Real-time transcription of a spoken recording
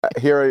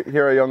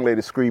hear a young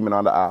lady screaming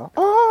on the aisle.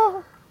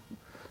 Oh.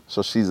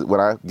 So when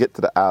I get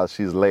to the aisle,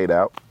 she's laid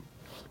out.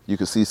 You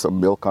can see some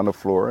milk on the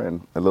floor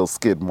and a little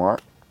skid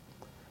mark.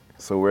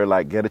 So we're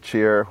like, get a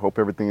chair, hope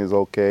everything is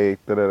okay.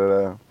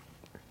 Da-da-da-da.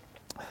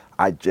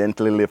 I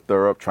gently lift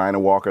her up, trying to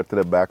walk her to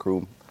the back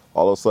room.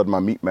 All of a sudden, my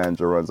meat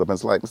manager runs up and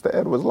is like, Mr.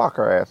 Edwards, lock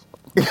her ass.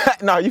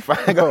 No, you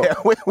fine. Go ahead.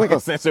 We can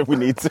censor if we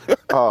need to.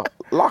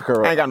 Lock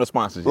her up. I ain't got no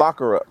sponsors. Lock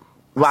her up.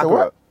 Lock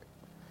her up.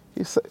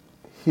 He said,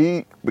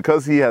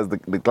 because he has the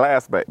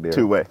glass back there.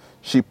 Two-way.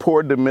 She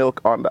poured the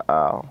milk on the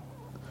aisle,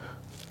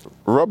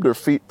 rubbed her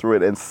feet through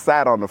it, and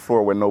sat on the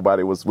floor when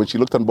nobody was, when she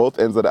looked on both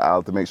ends of the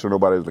aisle to make sure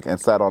nobody was looking,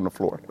 and sat on the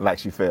floor. Like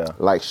she fell.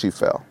 Like she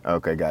fell.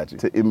 Okay, got you.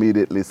 To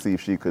immediately see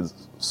if she could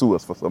sue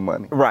us for some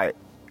money. Right.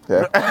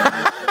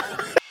 Yeah.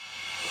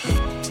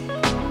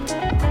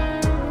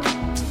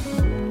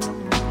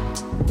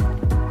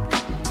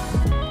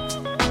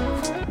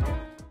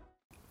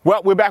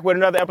 Well, we're back with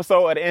another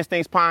episode of the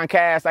Instincts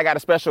Podcast. I got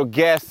a special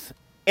guest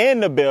in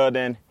the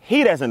building.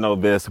 He doesn't know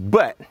this,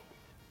 but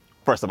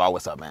first of all,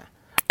 what's up, man?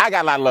 I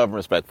got a lot of love and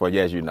respect for you,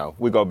 as you know.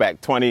 We go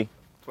back 20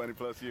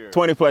 plus years.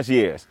 20 plus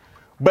years.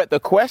 But the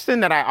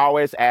question that I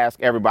always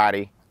ask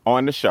everybody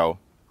on the show,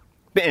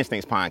 the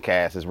Instincts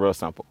Podcast, is real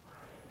simple.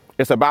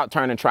 It's about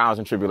turning trials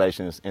and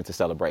tribulations into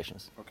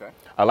celebrations. Okay.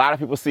 A lot of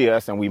people see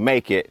us and we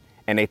make it,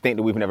 and they think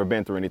that we've never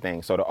been through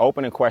anything. So the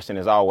opening question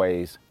is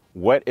always,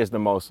 what is the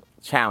most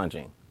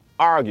challenging,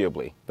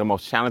 arguably the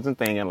most challenging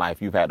thing in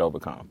life you've had to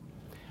overcome?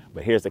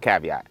 But here's the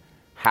caveat.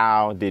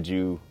 How did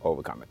you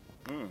overcome it?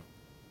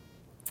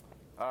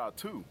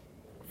 Two.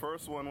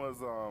 First one was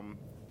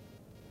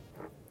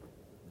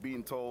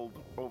being told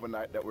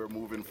overnight that we're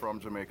moving from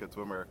Jamaica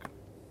to America,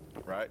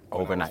 right?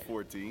 Overnight. When I was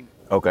 14.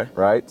 Okay.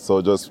 Right?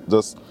 So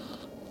just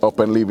up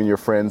and leaving your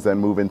friends and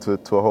moving to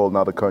a whole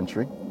nother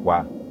country.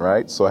 Wow.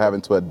 Right? So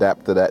having to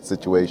adapt to that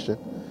situation.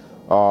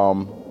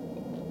 How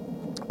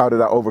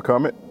did I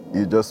overcome it?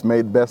 You just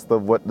made best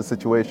of what the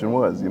situation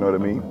was, you know what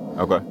I mean?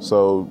 Okay.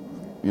 So,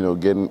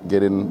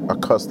 getting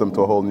accustomed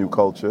to a whole new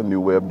culture,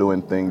 new way of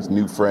doing things,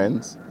 new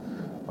friends.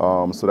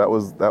 So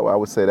I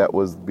would say that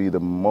was be the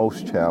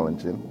most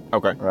challenging.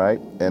 Okay. Right?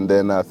 And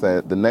then I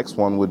said the next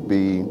one would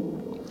be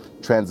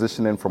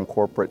transitioning from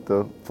corporate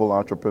to full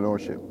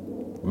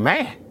entrepreneurship.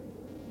 Man.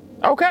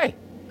 Okay.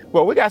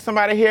 Well, we got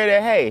somebody here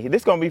that, hey,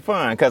 this is going to be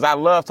fun because I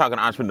love talking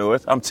to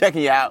entrepreneurs. I'm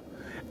checking you out.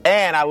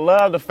 And I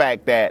love the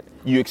fact that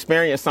you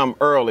experienced something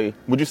early.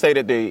 Would you say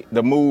that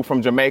the move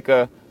from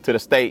Jamaica to the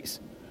States,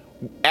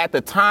 at the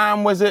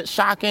time, was it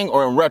shocking,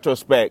 or in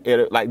retrospect,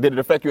 did it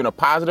affect you in a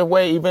positive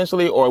way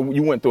eventually, or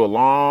you went through a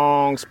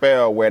long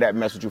spell where that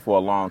messed with you for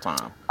a long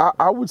time?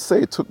 I would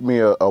say it took me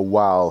a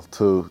while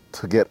to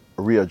get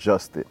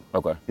readjusted.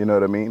 Okay. You know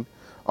what I mean?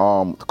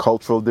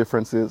 Cultural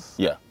differences.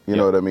 Yeah. You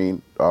know what I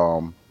mean?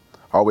 I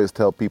always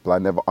tell people I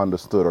never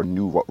understood or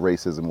knew what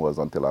racism was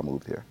until I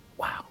moved here.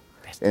 Wow.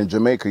 In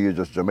Jamaica, you're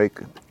just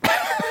Jamaican.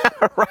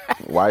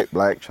 Right. White,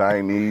 black,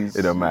 Chinese.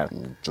 It don't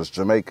matter. Just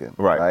Jamaican.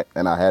 Right.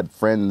 And I had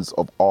friends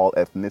of all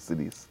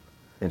ethnicities.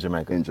 In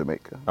Jamaica? In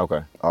Jamaica.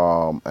 Okay.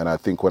 And I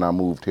think when I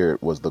moved here,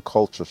 it was the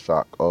culture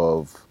shock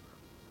of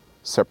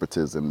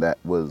separatism that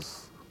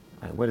was...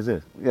 Hey, what is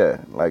this?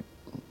 Yeah, like,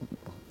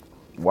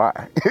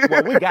 why?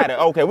 Well, we got it.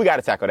 Okay, we got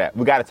to tackle that.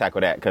 We got to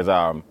tackle that because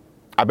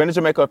I've been to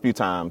Jamaica a few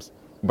times,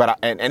 but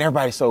and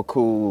everybody's so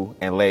cool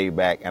and laid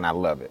back, and I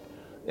love it.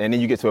 And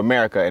then you get to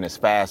America and it's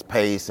fast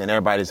paced and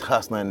everybody's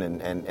hustling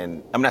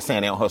and I'm not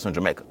saying they don't hustle in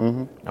Jamaica.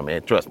 Mm-hmm. I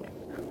mean, trust me,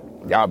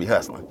 y'all be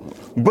hustling.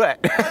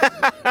 But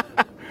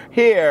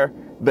here,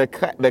 the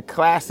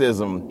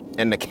classism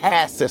and the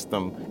caste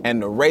system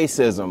and the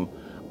racism,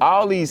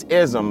 all these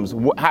isms,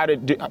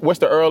 what's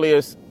the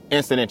earliest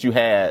incident you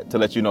had to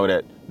let you know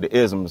that the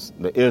isms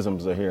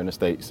are here in the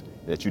States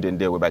that you didn't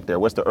deal with back there?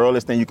 What's the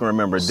earliest thing you can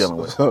remember dealing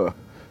with?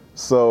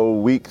 So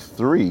week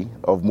 3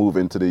 of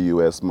moving to the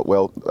U.S.,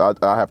 well,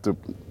 I have to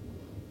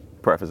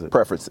preface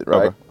it,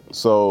 right? Okay.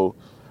 So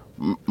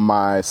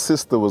my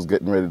sister was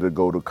getting ready to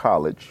go to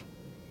college.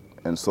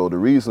 And so the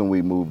reason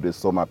we moved is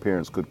so my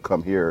parents could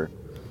come here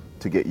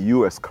to get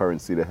U.S.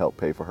 currency to help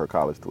pay for her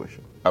college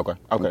tuition.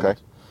 Okay.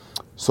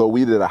 So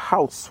we did a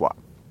house swap.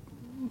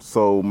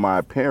 So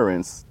my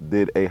parents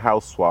did a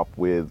house swap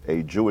with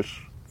a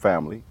Jewish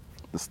family,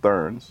 the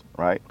Stearns,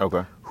 right?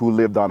 Okay. Who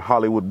lived on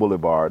Hollywood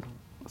Boulevard.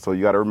 So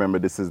you got to remember,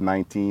 this is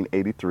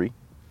 1983.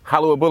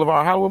 Hollywood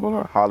Boulevard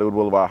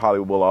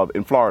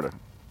in Florida.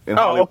 In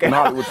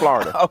Hollywood,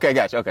 Florida. Okay,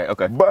 gotcha.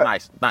 Okay. But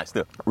nice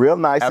still. Real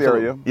nice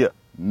Absolutely. area. Yeah.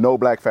 No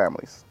black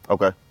families.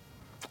 Okay.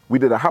 We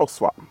did a house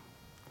swap.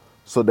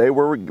 So they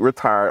were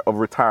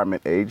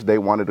retirement age. They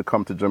wanted to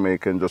come to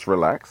Jamaica and just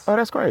relax. Oh,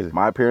 that's crazy.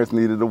 My parents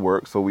needed to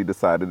work, so we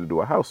decided to do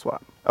a house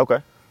swap. Okay.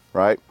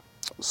 Right?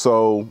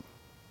 So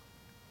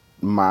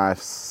my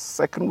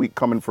second week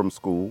coming from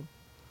school,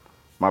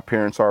 my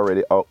parents are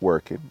already out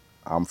working.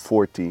 I'm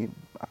 14.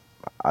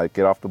 I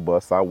get off the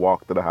bus. I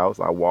walk to the house.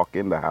 I walk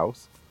in the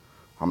house.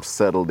 I'm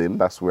settled in.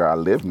 That's where I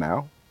live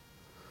now.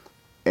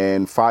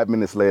 And 5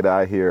 minutes later,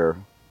 I hear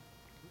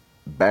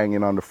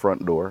banging on the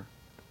front door.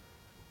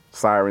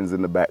 Sirens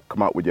in the back.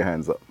 Come out with your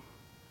hands up.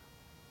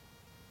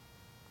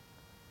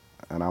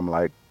 And I'm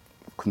like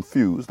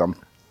confused. I'm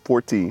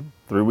 14.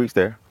 3 weeks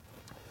there.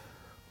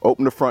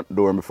 Open the front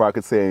door, and before I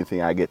could say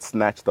anything, I get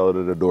snatched out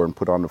of the door and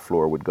put on the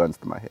floor with guns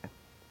to my head.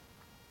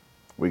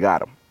 We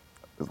got him,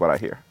 is what I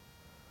hear.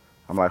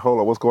 I'm like, hold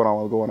on, what's going on?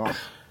 What's going on?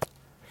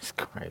 It's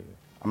crazy.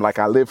 I'm like,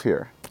 I live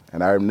here.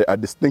 And I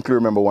distinctly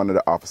remember one of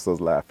the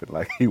officers laughing,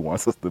 like he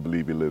wants us to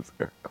believe he lives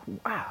here.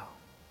 Wow.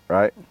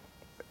 Right?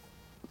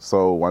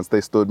 So once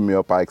they stood me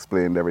up, I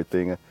explained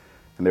everything.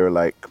 And they were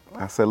like,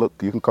 I said, look,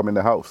 you can come in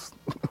the house.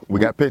 We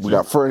got pictures. We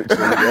got furniture.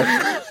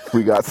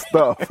 We got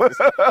stuff.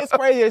 It's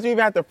crazy that you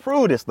even have to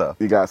prove this stuff.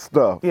 You got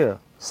stuff. Yeah.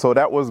 So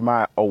that was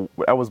my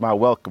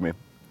welcoming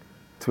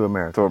To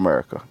America. to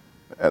America.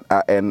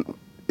 And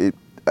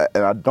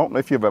I don't know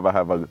if you've ever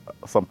have a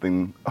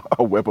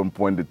weapon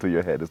pointed to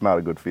your head. It's not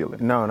a good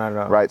feeling. No, not at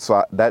all. Right.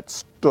 So that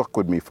stuck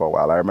with me for a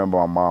while. I remember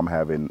my mom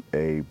having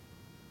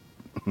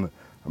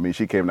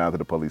she came down to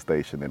the police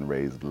station and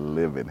raised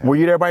living hell. Were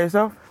you there by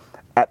yourself?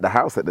 At the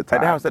house at the time.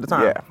 At the house at the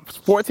time? Yeah.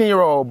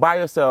 14-year-old by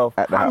yourself.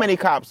 At the How house. many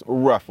cops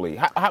roughly?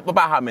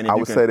 About how many? I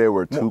would say there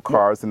were 2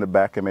 cars in the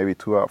back and maybe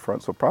 2 out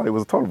front. So probably it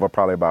was a total of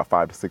probably about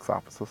 5 to 6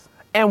 officers.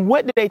 And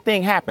what did they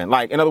think happened?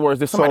 Like, in other words,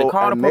 did somebody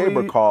call a the police?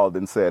 neighbor called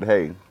and said,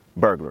 hey,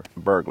 Burglar.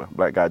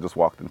 black guy just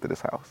walked into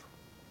this house.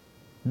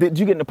 Did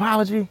you get an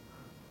apology?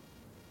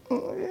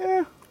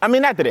 Yeah. I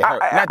mean, not that it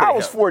hurt. Not that I it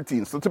was hurt.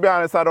 14, so to be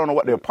honest, I don't know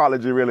what the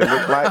apology really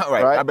looked like.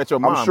 Right. I bet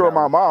your mom I'm sure got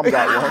my one. mom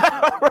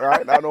got one.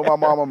 Right. I know my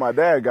mom and my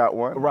dad got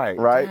one. Right.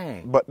 Right.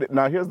 Dang. But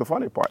now here's the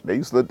funny part. They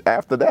used to,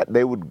 after that,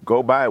 they would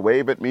go by,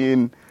 wave at me,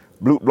 and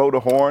blow the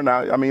horn.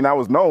 I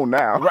was known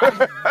now.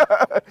 Right.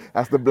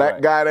 That's the black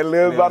Right. guy that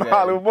lives on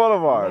Hollywood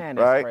Boulevard. Man,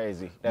 that's right.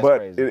 crazy. That's but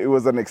crazy. It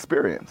was an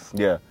experience.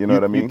 Yeah. You know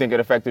what I mean? You think it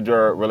affected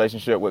your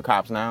relationship with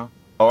cops now?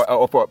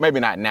 Or for maybe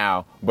not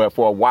now, but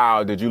for a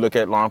while, did you look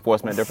at law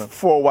enforcement different?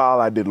 For a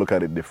while, I did look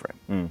at it different.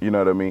 You know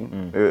what I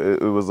mean?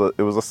 It was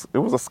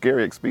a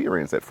scary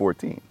experience at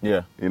 14.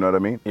 Yeah. You know what I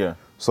mean? Yeah.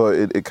 So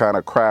it kind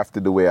of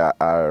crafted the way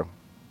I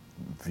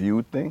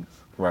viewed things.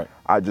 Right.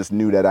 I just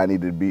knew that I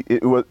needed to be.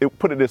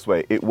 Put it this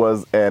way: it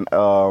was an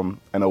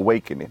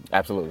awakening.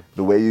 Absolutely.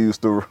 The way you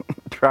used to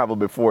travel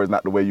before is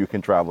not the way you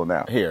can travel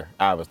now. Here,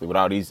 obviously, with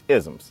all these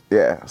isms.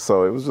 Yeah.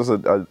 So it was just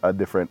a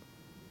different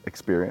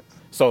experience.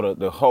 So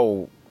the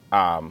whole,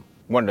 one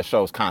of the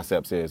show's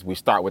concepts is we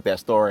start with that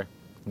story,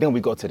 then we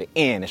go to the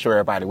end and show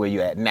everybody where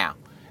you're at now.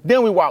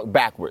 Then we walk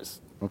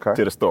backwards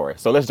to the story.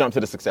 So let's jump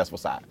to the successful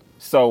side.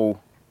 So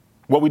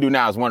what we do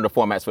now is one of the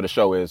formats for the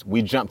show is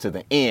we jump to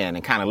the end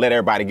and kind of let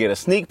everybody get a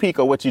sneak peek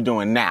of what you're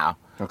doing now.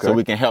 Okay. So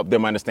we can help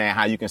them understand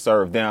how you can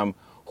serve them,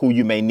 who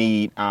you may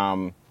need,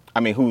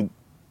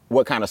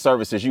 what kind of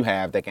services you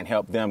have that can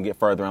help them get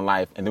further in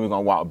life. And then we're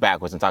going to walk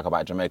backwards and talk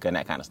about Jamaica and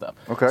that kind of stuff.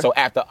 Okay. So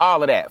after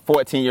all of that,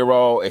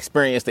 14-year-old,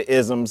 experience the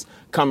isms,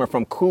 coming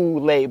from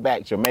cool,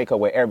 laid-back Jamaica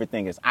where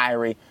everything is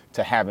irie,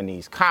 to having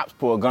these cops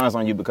pull guns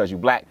on you because you're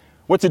black.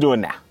 What you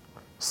doing now?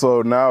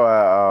 So now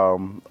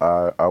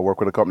I work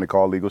with a company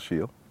called Legal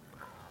Shield.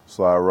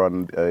 So I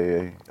run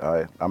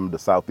I'm the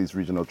Southeast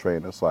Regional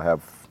Trainer. So I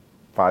have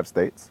 5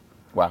 states.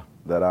 Wow.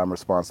 That I'm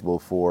responsible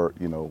for,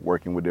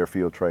 working with their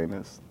field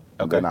trainers.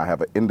 And Okay. then I have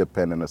an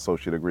independent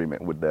associate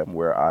agreement with them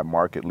where I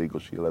market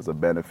Legal Shield as a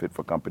benefit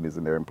for companies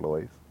and their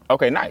employees.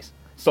 Okay, nice.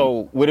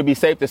 So would it be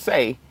safe to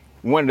say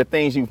one of the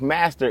things you've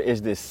mastered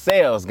is this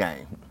sales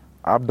game?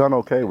 I've done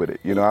okay with it.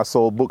 I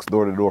sold books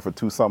door to door for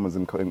 2 summers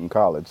in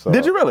college. So,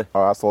 Did you really?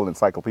 I sold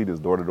encyclopedias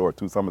door to door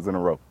 2 summers in a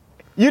row.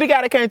 You the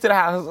guy that came to the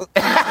house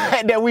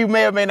that we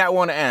may or may not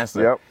want to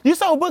answer. Yep. You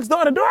sold books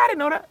door to door? I didn't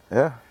know that.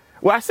 Yeah.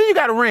 Well, I see you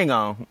got a ring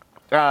on.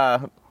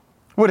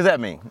 What does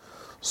that mean?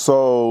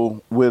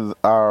 So with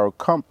our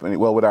company,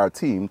 with our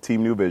team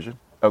New Vision.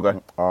 Okay.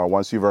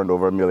 Once you've earned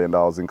over $1 million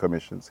in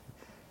commissions,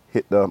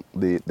 hit the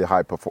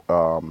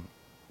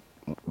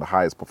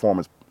highest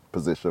performance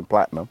position,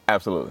 platinum.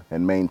 Absolutely.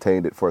 And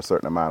maintained it for a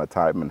certain amount of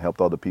time and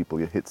helped other people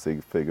get hit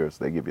figures,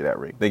 they give you that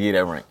ring. They give you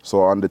that ring.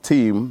 So on the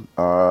team,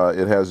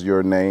 it has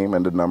your name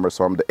and the number.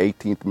 So I'm the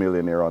 18th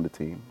millionaire on the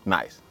team.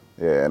 Nice.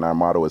 Yeah, and our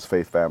motto is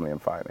faith, family,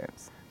 and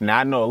finance. Now,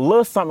 I know a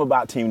little something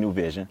about Team New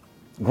Vision.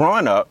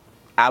 Growing up,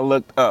 I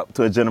looked up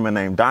to a gentleman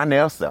named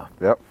Donnell Self.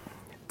 Yep.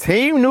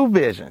 Team New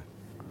Vision.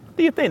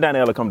 Do you think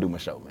Donnell will come do my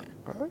show,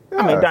 man? Yeah.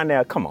 I mean,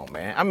 Donnell, come on,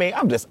 man. I mean,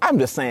 I'm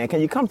just saying,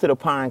 can you come to the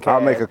podcast?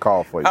 I'll make a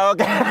call for you.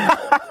 Okay.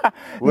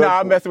 No,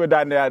 I'm messing with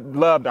Donnell. I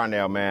love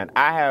Donnell, man.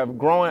 I have,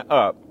 growing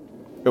up,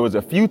 there was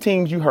a few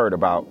teams you heard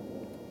about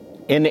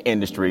in the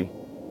industry.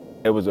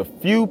 There was a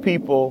few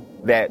people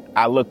that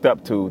I looked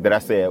up to that I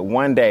said,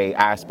 one day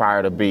I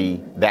aspire to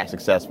be that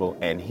successful,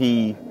 and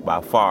he,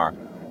 by far,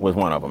 was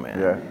one of them, man.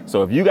 Yeah.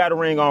 So if you got a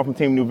ring on from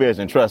Team New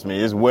Vision, trust me,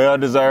 it's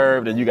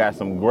well-deserved, and you got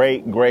some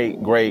great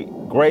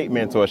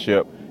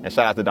mentorship. And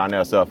shout out to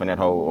Donnell Self and that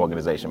whole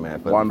organization,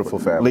 man. Wonderful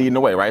family. Leading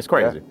the way, right? It's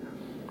crazy.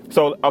 Yeah.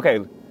 So, okay,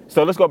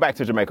 so let's go back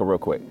to Jamaica real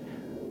quick.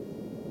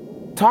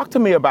 Talk to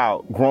me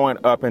about growing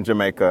up in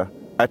Jamaica.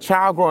 a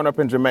child growing up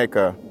in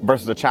Jamaica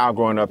versus a child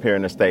growing up here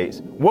in the States,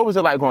 what was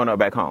it like growing up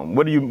back home?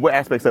 What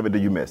aspects of it do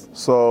you miss?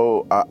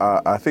 So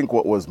I think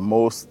what was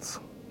most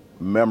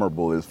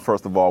memorable is,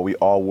 first of all, we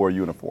all wore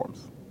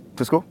uniforms.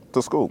 To school?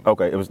 To school.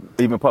 Okay, it was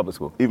even public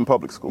school. Even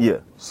public school. Yeah.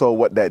 So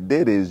what that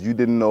did is you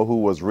didn't know who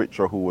was rich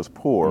or who was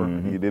poor.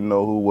 You didn't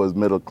know who was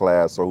middle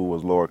class or who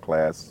was lower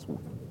class.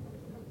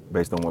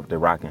 Based on what they're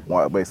rocking.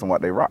 Based on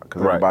what they rock,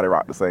 because Right. everybody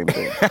rocked the same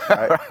thing.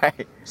 Right?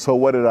 Right. So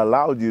what it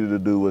allowed you to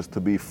do was to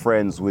be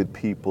friends with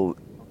people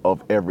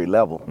of every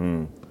level.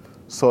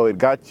 So it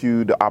got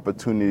you the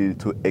opportunity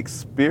to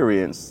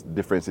experience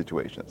different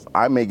situations.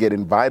 I may get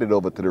invited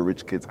over to the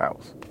rich kid's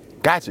house.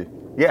 Got you.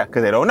 Yeah,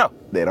 because they don't know.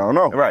 They don't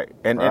know. Right.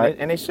 And Right?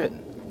 they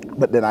shouldn't.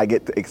 But then I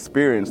get to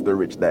experience the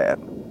rich dad.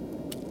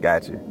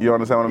 Got you. You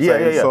understand what I'm Yeah,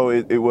 saying? yeah, yeah. So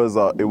it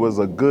was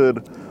a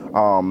good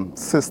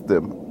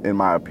system, in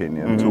my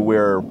opinion, to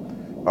where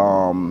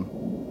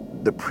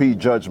the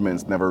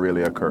prejudgments never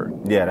really occurred.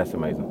 Yeah, that's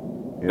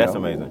amazing. You That's know?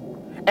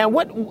 amazing. And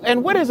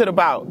what is it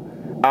about?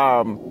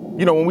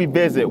 When we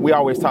visit, we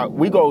always talk.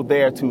 We go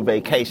there to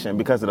vacation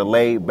because of the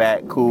laid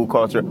back, cool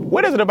culture.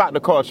 What is it about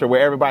the culture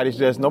where everybody's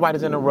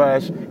nobody's in a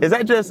rush? Is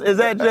that just?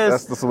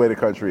 That's just the way the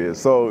country is.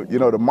 So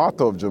the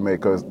motto of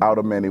Jamaica is "out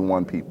of many,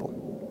 one people."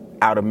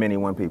 Out of many,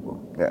 one people.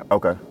 Yeah.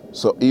 Okay.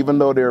 So even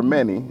though there are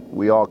many,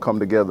 we all come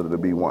together to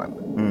be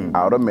one.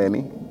 Out of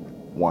many,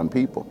 one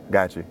people.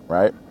 Got you.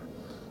 Right?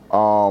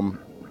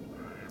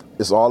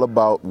 It's all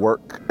about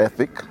work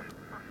ethic.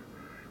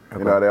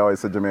 Okay. They always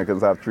say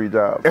Jamaicans have 3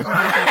 jobs. Is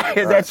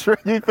that true?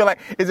 You feel like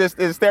is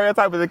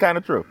stereotype? Is it kind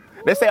of true?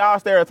 They say all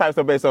stereotypes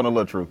are based on a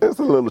little truth. It's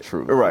a little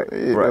true. Right.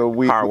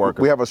 Right. Hard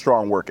workers. We have a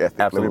strong work ethic.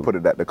 Absolutely. Let me put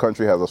it that. The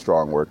country has a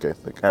strong work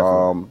ethic.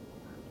 Absolutely.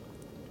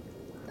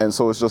 And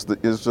so it's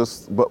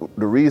just, but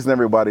the reason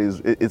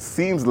it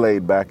seems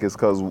laid back is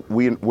because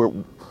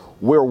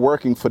we're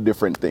working for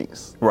different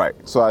things. Right.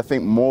 So I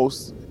think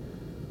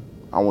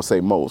I won't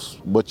say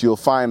most, but you'll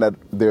find that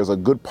there's a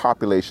good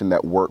population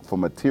that work for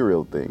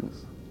material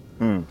things.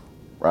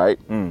 Right?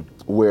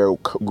 Where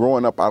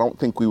growing up, I don't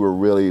think we were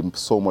really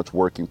so much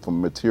working for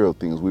material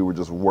things. We were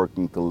just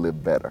working to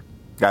live better.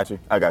 Got you.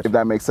 I got you. If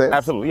that makes sense?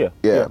 Absolutely, yeah.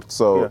 Yeah.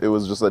 So yeah. it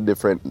was just a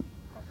different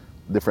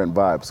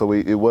vibe. So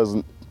it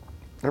wasn't,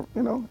 at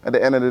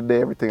the end of the day,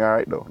 everything all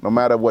right though. No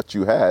matter what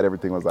you had,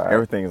 everything was all right.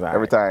 Everything is all right.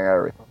 Everything all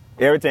right.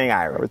 Everything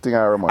Irish. Everything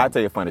all right. I'll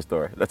tell you a funny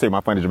story. Let's tell you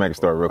my funny Jamaica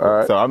story real quick. All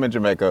right. So I'm in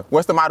Jamaica.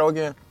 What's the motto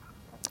again?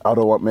 Out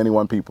of many,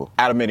 one people.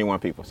 Out of many, one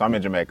people. So I'm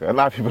in Jamaica. A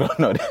lot of people don't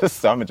know this.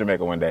 So I'm in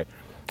Jamaica one day.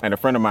 And a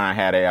friend of mine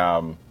had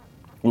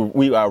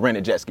we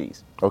rented jet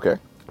skis. Okay. And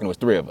it was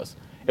 3 of us.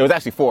 It was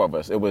actually 4 of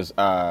us. It was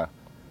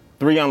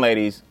 3 young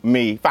ladies,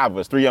 me, 5 of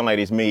us, 3 young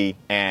ladies, me,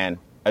 and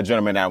a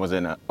gentleman that I was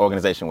in an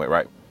organization with,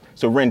 right?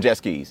 So renting jet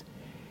skis.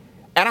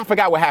 And I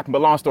forgot what happened,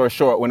 but long story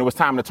short, when it was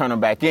time to turn them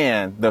back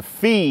in, the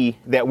fee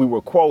that we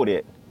were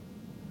quoted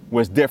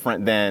was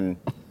different than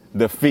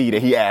the fee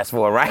that he asked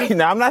for, right?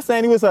 Now, I'm not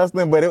saying he was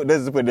hustling, but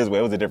let's just put it this way.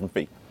 It was a different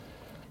fee.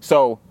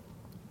 So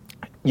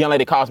young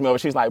lady calls me over.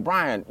 She's like,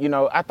 Brian,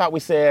 I thought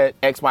we said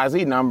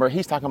XYZ number.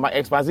 He's talking about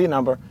XYZ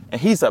number, and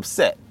he's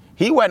upset.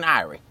 He wasn't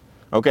Irie,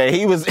 okay?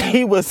 He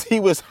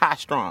was high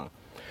strong.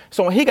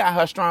 So when he got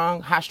high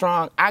strong,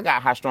 I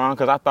got high strong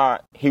because I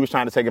thought he was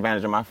trying to take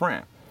advantage of my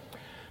friend.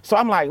 So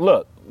I'm like,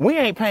 look, we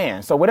ain't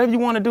paying. So whatever you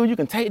want to do, you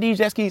can take these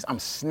jet skis. I'm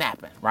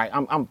snapping, right?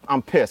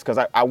 I'm pissed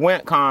because I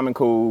went calm and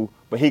cool,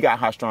 but he got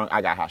high strong.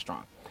 I got high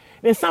strong.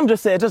 Then some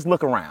just said, just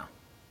look around.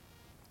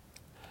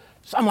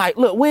 So I'm like,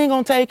 look, we ain't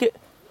gonna take it.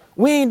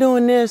 We ain't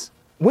doing this.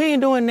 We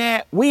ain't doing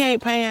that. We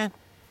ain't paying.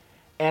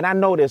 And I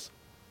noticed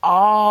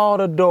all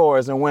the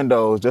doors and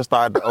windows just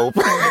started to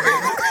open.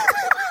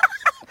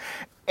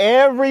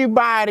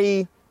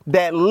 Everybody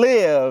that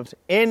lived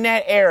in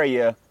that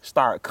area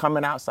started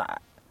coming outside.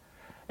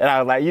 And I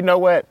was like, you know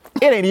what?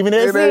 It ain't even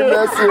that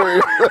serious.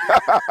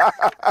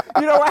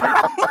 You know what?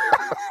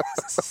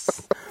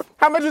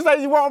 How much you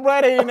say you want, bro?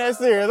 It ain't even that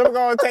serious. I'm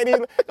gonna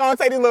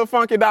take these little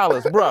funky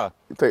dollars, bruh.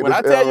 When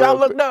I tell you, I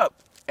looked up,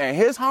 and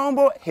his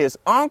homeboy, his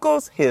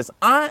uncles, his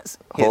aunts,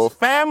 his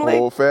family,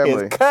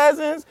 his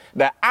cousins,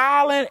 the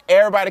island,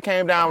 everybody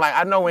came down like,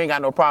 I know we ain't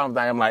got no problems.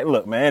 I'm like,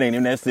 look, man, it ain't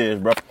even that serious,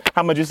 bro.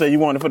 How much you say you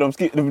wanted for them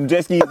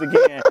jet skis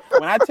again?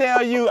 When I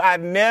tell you,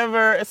 I've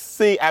never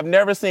seen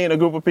a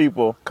group of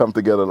people come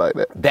together like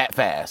that. That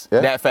fast.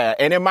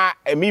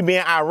 And me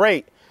being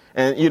irate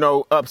and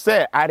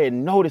upset, I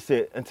didn't notice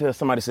it until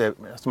somebody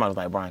was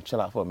like, Brian,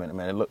 chill out for a minute,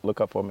 man. Look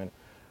up for a minute.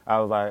 I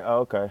was like, oh,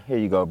 okay, here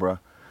you go, bro.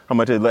 How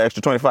much is the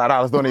extra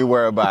 $25? Don't even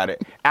worry about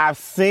it. I've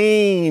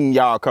seen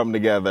y'all come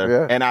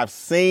together, and I've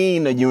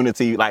seen the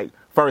unity like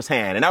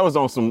firsthand, and that was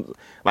on some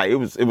it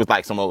was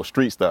like some old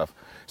street stuff.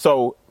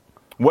 So,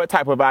 what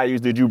type of values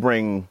did you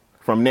bring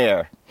from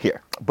there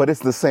here? But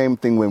it's the same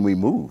thing when we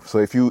move. So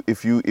if you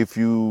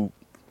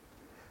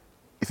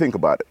think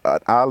about it, an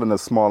island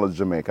as small as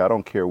Jamaica, I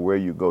don't care where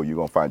you go, you're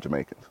gonna find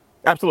Jamaicans.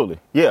 Absolutely,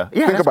 yeah.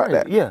 Think about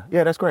that. Yeah,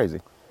 that's crazy.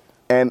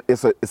 And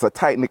it's a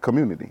tight-knit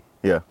community.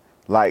 Yeah.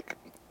 Like,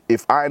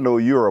 if I know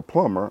you're a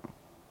plumber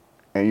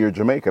and you're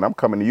Jamaican, I'm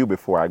coming to you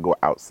before I go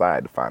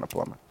outside to find a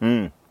plumber.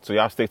 So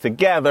y'all stick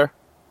together,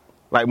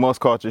 like most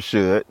cultures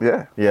should.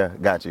 Yeah. Yeah,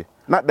 got you.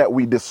 Not that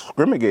we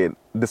discriminate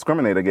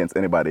against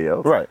anybody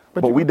else. Right.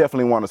 But we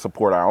definitely want to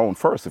support our own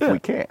first if we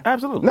can.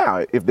 Absolutely.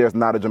 Now, if there's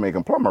not a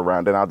Jamaican plumber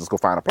around, then I'll just go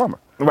find a plumber.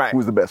 Right.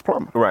 Who's the best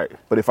plumber. Right.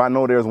 But if I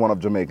know there's one of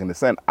Jamaican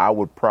descent, I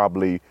would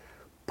probably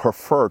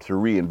prefer to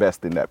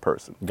reinvest in that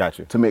person. Got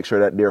you. To make sure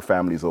that their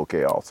family's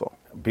okay also.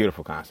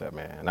 Beautiful concept,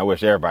 man. And I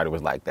wish everybody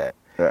was like that.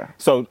 Yeah.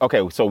 So,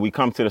 okay, so we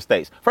come to the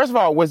States. First of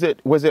all, was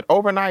it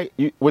overnight?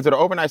 Was it an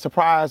overnight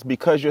surprise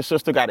because your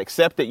sister got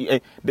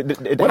accepted?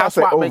 When I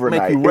say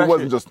overnight, it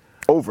wasn't just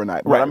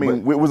overnight. Right, but I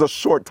mean, it was a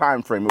short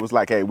time frame. It was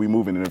like, hey, we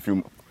moving in a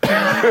few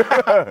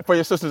for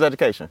your sister's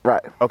education.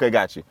 Right. Okay,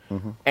 got you.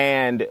 Mm-hmm.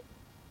 And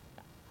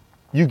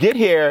you get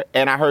here,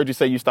 and I heard you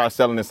say you start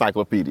selling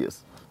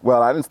encyclopedias.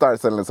 Well, I didn't start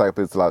selling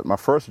encyclopedias. My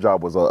first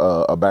job was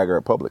a bagger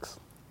at Publix.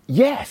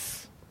 Yes.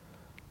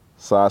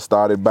 So I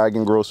started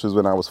bagging groceries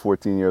when I was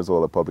 14 years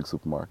old at public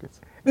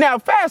supermarkets. Now,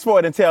 fast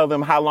forward and tell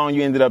them how long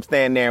you ended up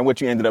staying there and what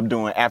you ended up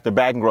doing after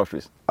bagging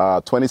groceries.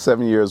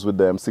 27 years with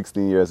them,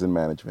 16 years in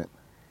management.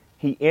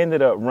 He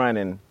ended up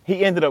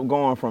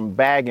going from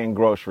bagging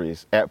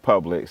groceries at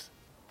Publix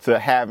to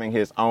having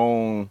his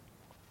own,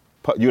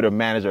 you're the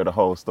manager of the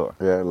whole store.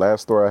 Yeah,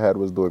 last store I had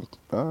was doing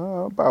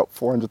about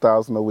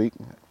 $400,000 a week,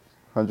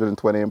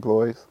 120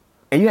 employees.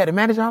 And you had to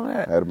manage all of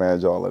that? I had to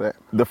manage all of that.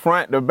 The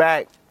front, the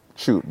back?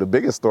 Shoot, the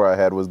biggest store I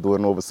had was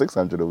doing over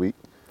 600 a week.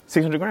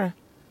 600 grand?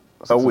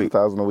 A week?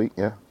 600,000 a week,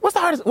 yeah. What's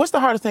the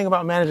hardest thing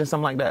about managing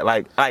something like that?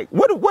 Like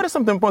what is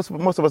something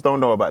most of us don't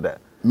know about that?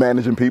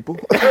 Managing people.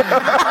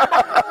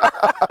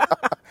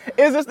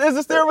 Is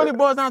it still really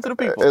boils down to the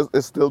people?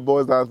 It still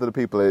boils down to the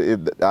people.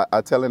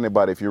 I tell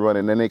anybody, if you're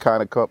running any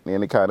kind of company,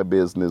 any kind of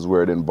business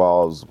where it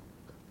involves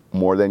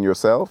more than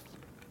yourself,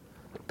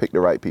 pick the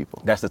right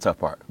people. That's the tough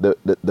part.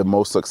 The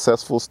most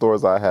successful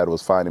stores I had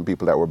was finding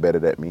people that were better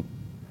than me.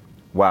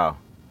 Wow.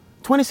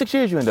 26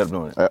 years you ended up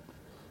doing it.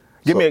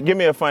 Give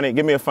me a funny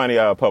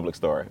public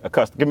story.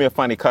 Give me a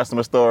funny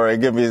customer story.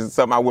 Give me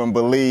something I wouldn't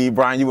believe.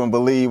 Brian, you wouldn't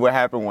believe what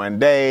happened one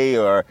day.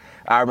 Or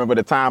I remember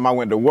the time I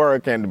went to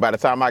work and by the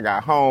time I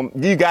got home,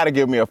 you got to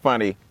give me a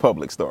funny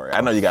public story.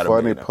 I know you got a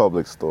funny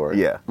public story.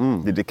 Yeah.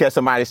 Did you catch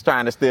somebody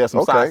trying to steal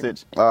some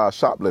sausage?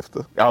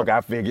 Shoplifter. Okay,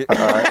 I figured. All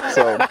right.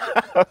 So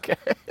okay.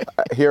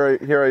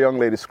 Hear a young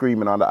lady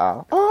screaming on the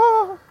aisle.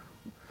 Oh.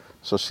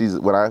 So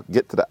when I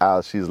get to the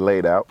aisle, she's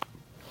laid out.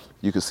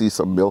 You can see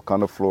some milk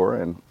on the floor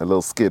and a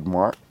little skid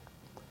mark.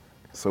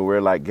 So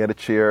we're like, get a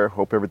chair,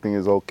 hope everything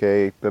is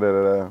okay.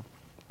 Da-da-da-da.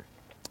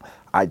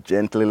 I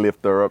gently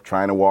lift her up,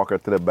 trying to walk her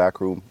to the back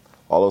room.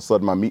 All of a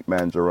sudden, my meat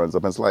manager runs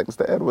up and is like,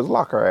 Mr. Edwards,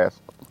 lock her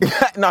ass.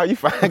 No, you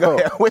fine. Go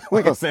ahead.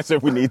 We can censor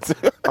if we need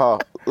to.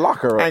 Lock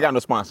her up. I ain't got no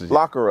sponsors yet.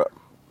 Lock her up.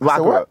 Lock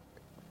her up.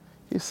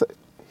 He said,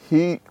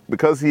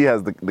 because he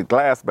has the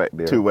glass back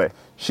there. Two-way.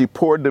 She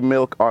poured the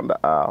milk on the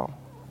aisle,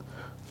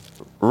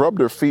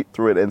 rubbed her feet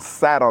through it, and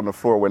sat on the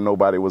floor when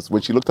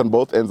she looked on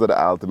both ends of the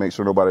aisle to make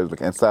sure nobody was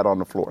looking, and sat on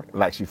the floor.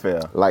 Like she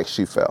fell? Like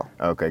she fell.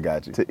 Okay,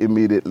 got you. To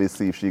immediately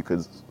see if she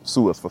could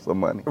sue us for some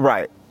money.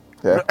 Right.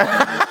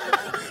 Yeah.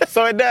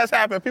 So it does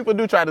happen. People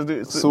do try to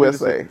do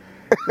Sue-SA.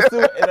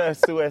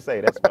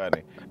 Sue-SA, that's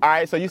funny. All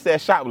right, so you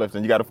said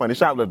shoplifting. You got a funny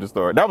shoplifting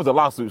story. That was a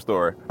lawsuit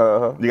story.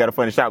 Uh-huh. You got a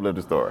funny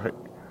shoplifting story.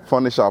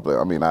 Funny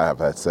shoplifting. I mean, I have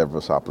had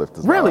several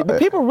shoplifters. Really? But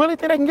people really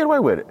think they can get away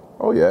with it?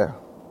 Oh, yeah.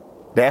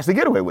 They actually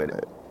get away with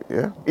it?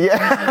 Yeah.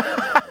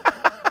 Yeah.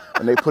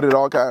 And they put it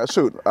all kind of,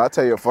 shoot, I'll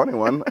tell you a funny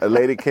one. A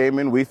lady came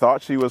in, we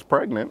thought she was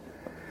pregnant,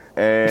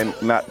 and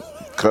not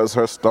because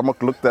her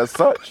stomach looked as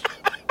such.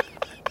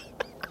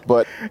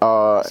 But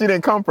she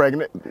didn't come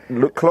pregnant.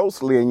 Look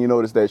closely and you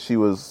notice that she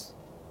was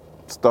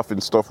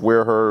stuffing stuff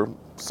where her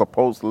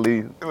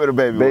supposedly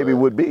baby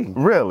would be.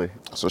 Really?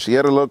 So she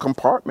had a little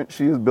compartment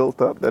she has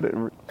built up that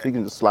she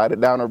can just slide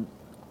it down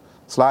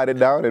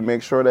and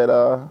make sure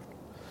that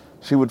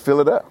she would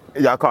fill it up.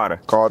 Y'all caught her?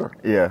 Caught her.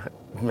 Yeah.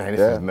 Man, this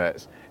is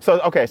nuts. So,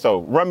 okay, so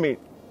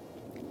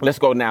let's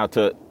go now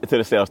to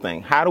the sales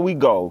thing. How do we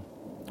go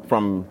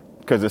from,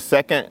 because the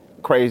second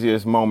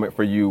craziest moment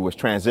for you was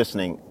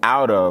transitioning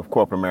out of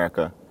corporate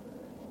America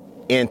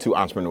into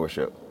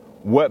entrepreneurship.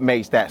 What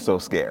makes that so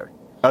scary?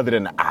 Other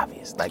than the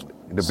obvious, like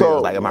the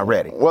bills, like, am I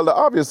ready? Well, the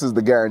obvious is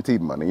the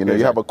guaranteed money. You know, Exactly.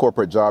 You have a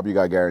corporate job, you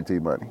got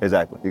guaranteed money.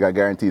 Exactly. You got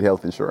guaranteed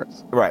health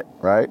insurance. Right.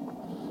 Right?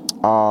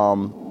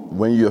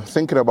 When you're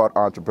thinking about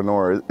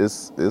entrepreneur,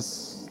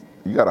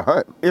 you got to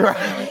hunt.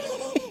 Right.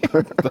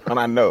 And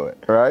I know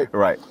it. Right?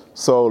 Right.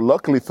 So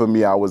luckily for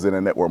me, I was in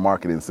a network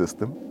marketing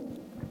system.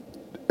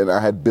 And I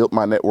had built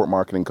my network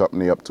marketing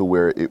company up to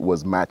where it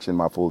was matching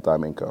my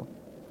full-time income.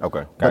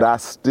 Okay. But I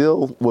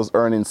still was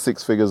earning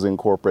 6 figures in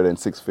corporate and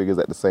 6 figures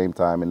at the same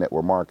time in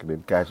network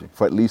marketing. Gotcha.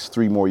 For at least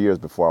 3 more years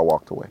before I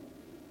walked away.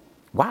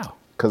 Wow.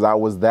 Because I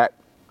was that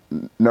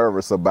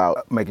nervous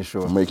about making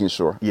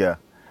sure. Yeah.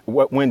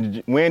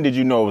 When did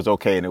you know it was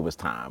okay and it was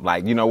time?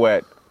 Like, you know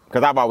what?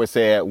 Because I've always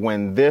said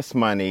when this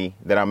money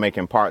that I'm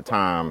making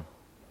part-time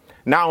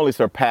not only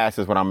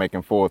surpasses what I'm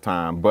making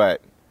full-time,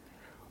 but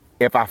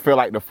if I feel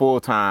like the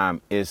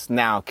full-time is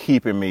now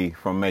keeping me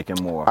from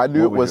making more? I knew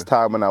What it would was you-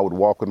 time when I would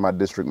walk with my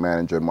district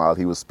manager, and while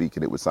he was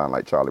speaking, it would sound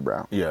like Charlie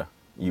Brown. Yeah,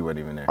 you weren't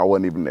even there. I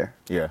wasn't even there.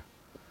 Yeah.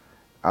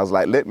 I was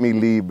like, let me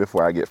leave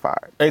before I get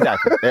fired.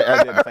 Exactly.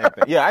 I did the same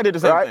thing. Yeah, I did the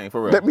same Right? thing,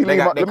 for real. Let me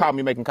They leave caught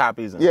me making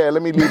copies. And, Yeah,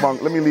 let me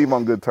leave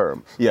on good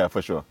terms. yeah,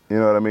 for sure. You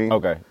know what I mean?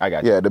 Okay, I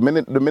got you. Yeah, the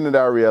minute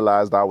I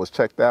realized I was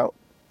checked out,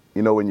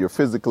 you know, when you're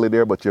physically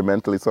there but you're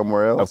mentally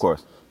somewhere else. Of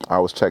course. I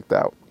was checked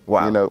out.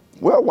 Wow. You know,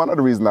 well, one of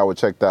the reasons I was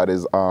checked out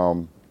is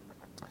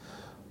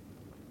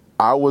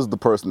I was the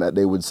person that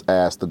they would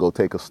ask to go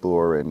take a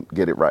store and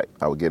get it right.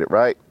 I would get it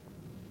right.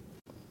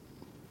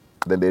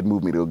 Then they'd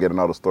move me to go get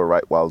another store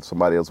right while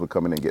somebody else would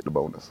come in and get the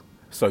bonus.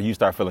 So you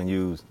start feeling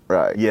used.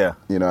 Right. Yeah.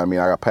 You know what I mean?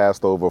 I got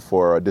passed over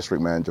for a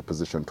district manager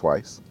position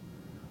twice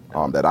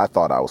that I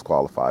thought I was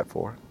qualified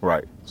for.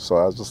 Right. So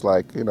I was just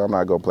like, you know, I'm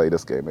not going to play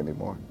this game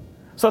anymore.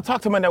 So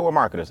talk to my network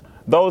marketers.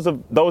 Those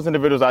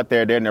individuals out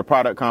there, they're in their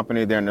product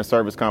company, they're in their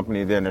service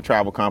company, they're in their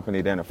travel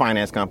company, they're in a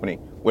finance company,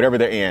 whatever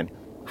they're in.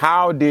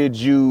 How did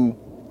you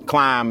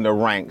climb the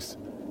ranks?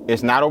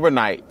 It's not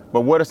overnight,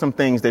 but what are some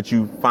things that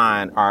you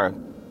find are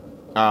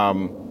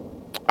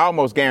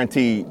almost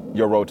guaranteed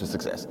your road to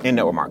success in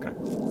network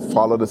marketing?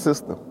 Follow the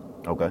system.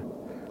 Okay.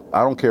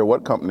 I don't care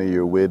what company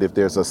you're with. If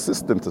there's a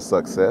system to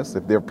success,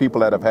 if there are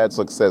people that have had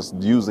success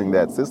using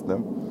that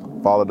system,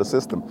 follow the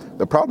system.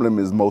 The problem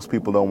is most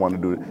people don't want to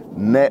do it.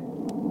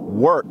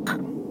 Network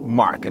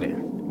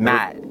Marketing,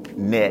 not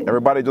net.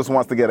 Everybody just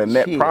wants to get a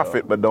net Chill.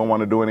 profit but don't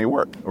want to do any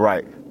work.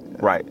 Right.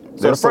 Right. So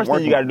the There's some first thing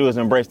work- you got to do is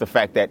embrace the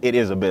fact that it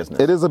is a business.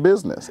 It is a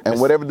business. And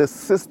whatever the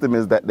system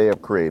is that they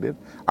have created,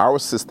 our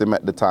system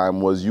at the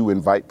time was you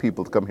invite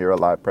people to come hear a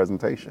live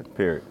presentation.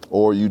 Period.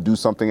 Or you do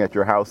something at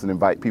your house and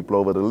invite people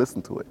over to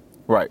listen to it.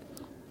 Right.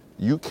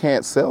 You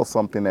can't sell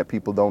something that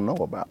people don't know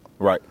about.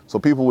 Right. So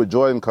people would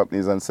join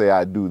companies and say,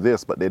 I do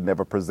this, but they'd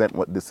never present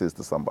what this is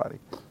to somebody.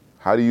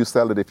 How do you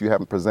sell it if you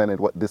haven't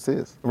presented what this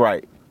is?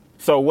 Right.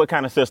 So what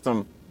kind of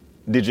system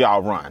did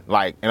y'all run?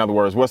 Like, in other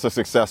words, what's a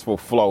successful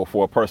flow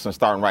for a person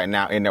starting right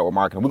now in network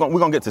marketing? We're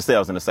gonna get to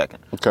sales in a second.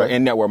 Okay. But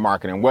in network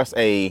marketing, what's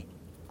a...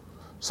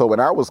 So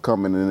when I was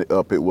coming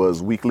up, it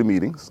was weekly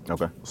meetings.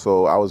 Okay.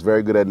 So I was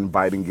very good at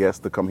inviting guests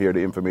to come hear the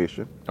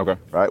information. Okay.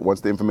 Right.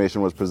 Once the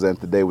information was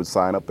presented, they would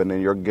sign up, and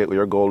then your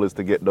goal is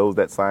to get those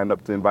that signed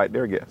up to invite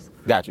their guests.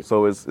 Got you.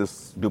 So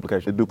it's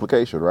Duplication.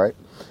 duplication, right?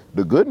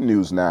 The good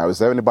news now is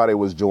if anybody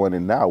was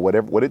joining now,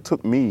 what it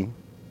took me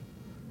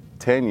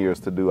 10 years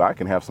to do, I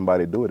can have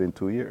somebody do it in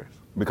 2 years.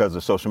 Because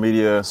of social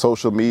media,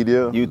 Social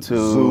media, YouTube,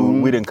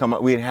 Zoom. we didn't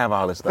have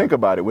all this stuff. Think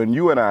about it. When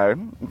you and I,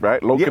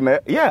 right, Locanet.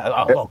 Yeah.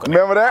 Oh, Locanet.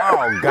 Remember that?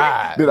 Oh,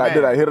 God. Did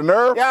I hit a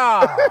nerve?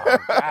 Yeah.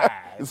 God.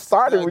 It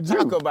started with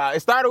you. It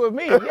started with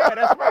me. Yeah,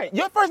 that's right.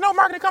 Your first network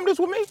marketing company was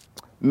with me?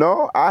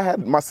 No,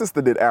 my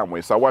sister did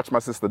Amway, so I watched my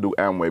sister do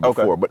Amway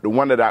Okay. before. But the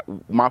one that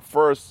my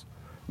first,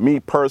 me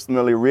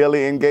personally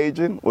really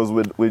engaging was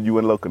with you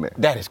and Locanet.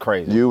 That is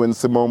crazy. You and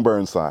Simone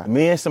Burnside.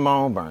 Me and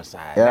Simone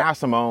Burnside. Yeah. Now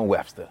Simone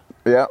Webster.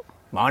 Yeah.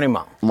 Money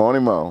Mo. Money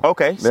Mo.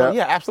 Okay, so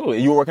yeah,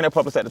 absolutely. You were working at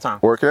Publix at the time.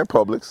 Working at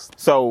Publix.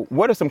 So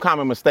what are some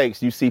common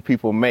mistakes you see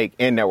people make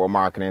in network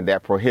marketing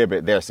that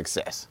prohibit their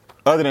success?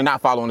 Other than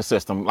not following the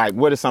system, like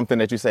what is something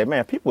that you say,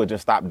 man, people would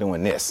just stop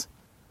doing this?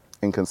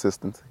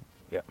 Inconsistency.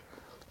 Yeah.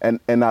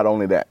 And not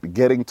only that,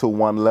 getting to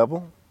one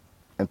level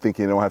and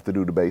thinking you don't have to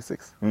do the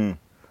basics.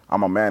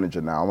 I'm a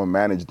manager now. I'm going to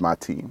manage my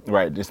team.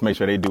 Right, just make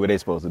sure they do what they're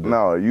supposed to do.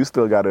 No, you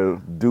still got to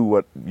do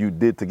what you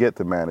did to get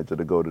to manager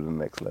to go to the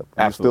next level.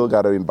 Absolutely. You still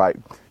got to invite.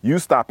 You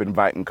stop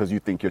inviting because you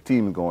think your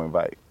team is going to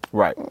invite.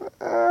 Right.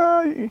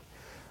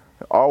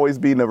 Always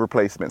be in the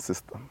replacement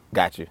system.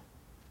 Got you.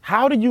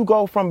 How did you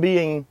go from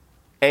being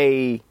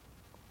an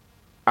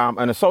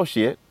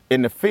associate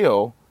in the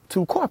field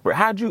to corporate?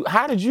 How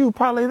did you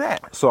parlay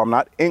that? So I'm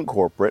not in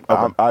corporate.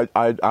 Okay.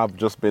 I've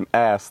just been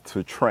asked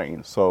to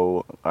train.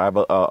 So I have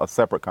a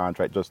separate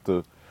contract just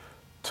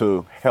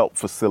to help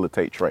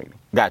facilitate training.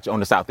 Got you. In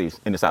the southeast.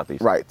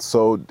 Right.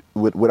 So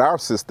with our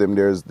system,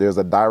 there's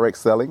a direct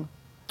selling.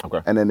 Okay.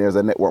 And then there's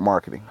a network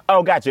marketing.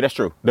 Oh, got you. That's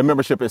true. The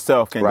membership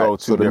itself can Right. go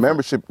to So the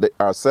membership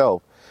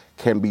ourselves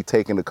can be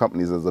taken to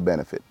companies as a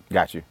benefit.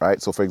 Got you. Right.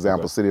 So for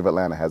example, Okay. City of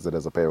Atlanta has it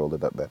as a payroll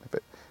deduct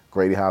benefit.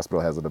 Grady Hospital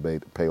has it as a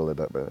payroll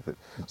deduct benefit.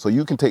 So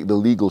you can take the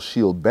Legal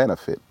Shield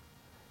benefit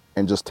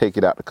and just take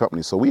it out to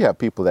companies. So we have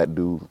people that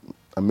do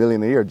 $1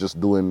 million a year just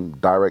doing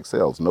direct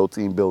sales, no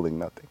team building,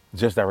 nothing.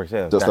 Just direct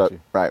sales. Just Got you.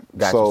 right.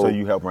 Got you. So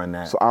you help run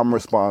that. So I'm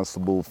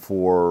responsible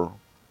for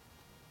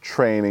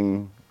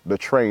training the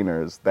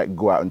trainers that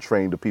go out and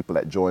train the people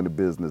that join the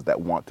business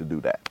that want to do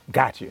that.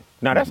 Got you.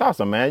 Now, that's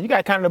awesome, man. You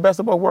got kind of the best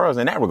of both worlds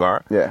in that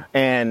regard. Yeah.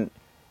 And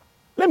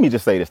let me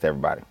just say this to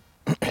everybody.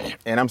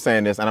 And I'm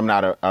saying this, and I'm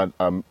not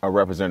a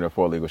representative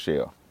for Legal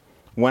Shield.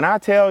 When I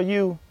tell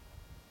you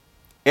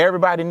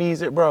everybody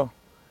needs it, bro,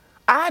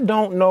 I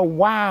don't know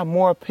why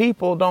more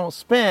people don't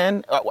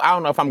spend. I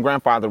don't know if I'm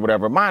grandfather or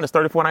whatever. Mine is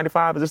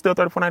 $34.95. Is it still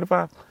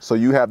 $34.95? So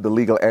you have the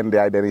legal and the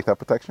identity theft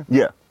protection?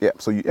 Yeah. Yeah.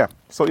 So yeah.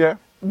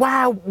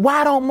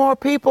 why don't more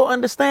people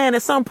understand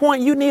at some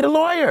point you need a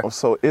lawyer?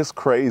 So it's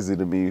crazy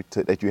to me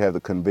that you have to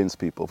convince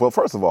people. Well,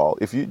 first of all,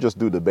 if you just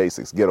do the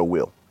basics, get a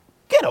will.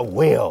 Get a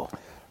will.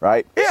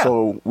 Right? Yeah.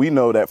 So we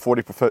know that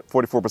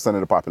 44%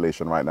 of the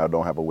population right now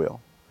don't have a will.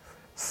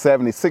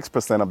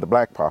 76% of the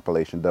black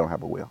population don't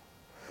have a will.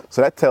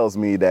 So that tells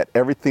me that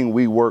everything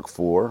we work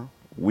for,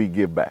 we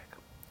give back.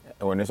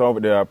 When it's over,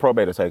 the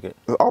probate will take it.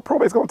 All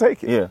probate's going to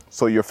take it. Yeah.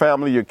 So your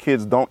family, your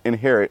kids don't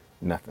inherit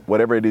Nothing.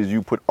 whatever it is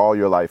you put all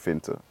your life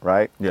into,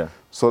 right? Yeah.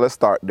 So let's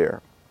start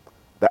there.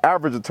 The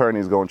average attorney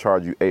is going to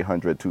charge you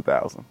 $800,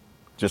 $2,000.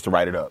 Just to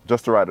write it up.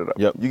 Just to write it up.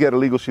 Yep. You get a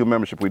Legal Shield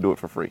membership, we do it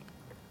for free,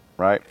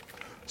 right?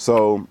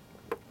 So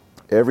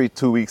every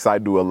 2 weeks I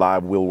do a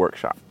live will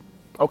workshop.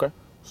 Okay.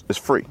 It's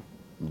free.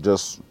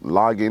 Just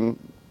log in,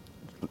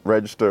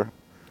 register.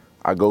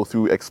 I go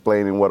through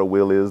explaining what a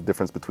will is,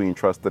 difference between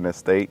trust and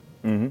estate,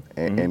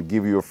 and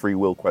give you a free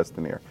will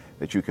questionnaire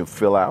that you can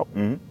fill out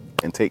and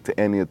take to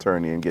any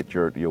attorney and get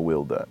your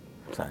will done.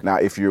 Exactly. Now,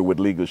 if you're with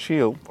Legal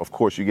Shield, of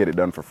course you get it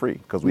done for free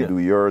because we do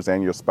yours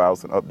and your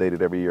spouse and update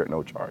it every year at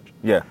no charge.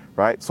 Yeah.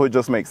 Right? So it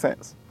just makes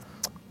sense.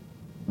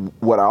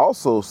 What I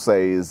also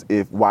say is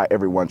why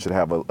everyone should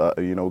have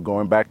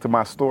going back to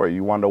my story,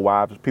 you wonder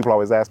why, people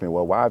always ask me,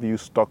 well, why have you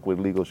stuck with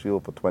Legal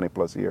Shield for 20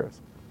 plus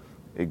years?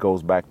 It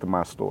goes back to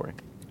my story.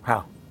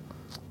 How?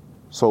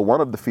 So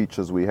one of the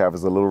features we have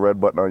is a little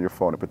red button on your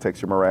phone. It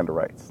protects your Miranda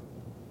rights.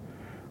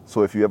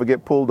 So if you ever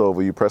get pulled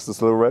over, you press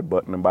this little red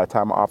button, and by the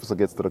time an officer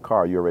gets to the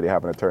car, you already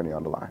have an attorney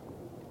on the line.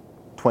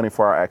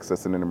 24-hour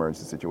access in an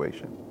emergency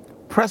situation.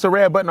 Press a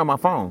red button on my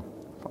phone.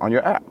 On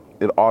your app.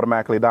 It'll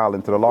automatically dial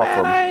into the law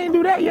firm. I ain't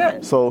do that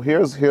yet. So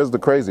here's the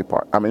crazy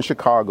part. I'm in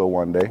Chicago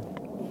one day.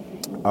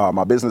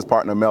 My business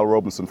partner, Mel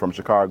Robinson from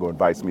Chicago,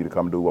 invites me to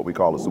come do what we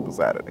call a Super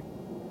Saturday.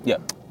 Yeah.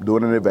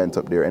 Doing an event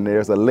up there, and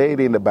there's a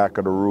lady in the back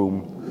of the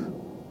room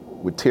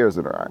with tears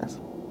in her eyes.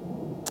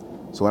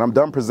 So when I'm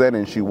done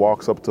presenting, she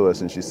walks up to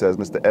us and she says,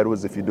 Mr.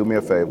 Edwards, if you do me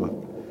a favor,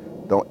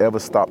 don't ever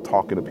stop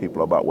talking to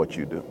people about what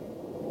you do.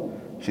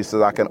 She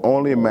says, I can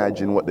only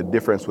imagine what the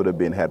difference would have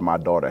been had my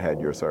daughter had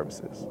your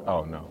services.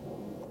 Oh, no.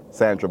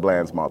 Sandra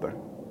Bland's mother.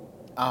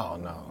 Oh,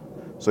 no.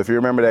 So if you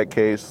remember that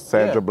case,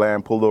 Sandra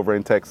Bland pulled over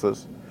in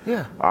Texas.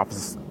 Yeah.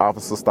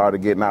 Officer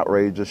started getting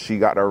outrageous. She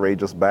got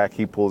outrageous back.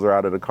 He pulls her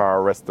out of the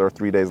car, arrests her.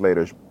 3 days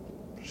later,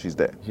 she's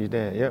dead. She's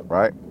dead, yep.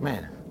 Right?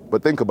 Man.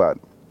 But think about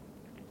it.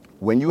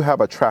 When you have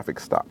a traffic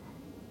stop,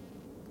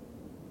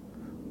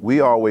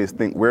 we always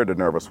think we're the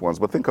nervous ones,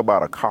 but think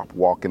about a cop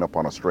walking up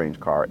on a strange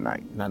car at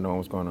night. Not knowing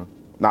what's going on.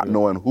 Not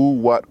knowing who,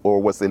 what,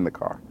 or what's in the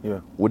car.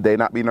 Yeah. Would they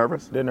not be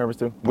nervous? They're nervous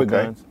too. With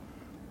Okay. guns.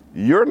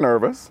 You're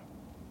nervous.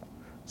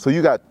 So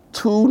you got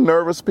two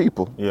nervous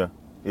people Yeah.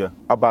 Yeah.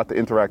 about to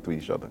interact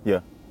with each other. Yeah.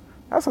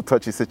 That's a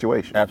touchy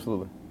situation.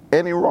 Absolutely.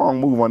 Any wrong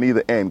move on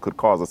either end could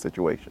cause a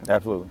situation.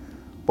 Absolutely.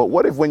 But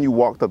what if when you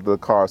walked up to the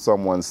car,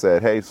 someone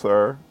said, hey,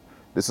 sir,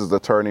 this is the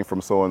attorney from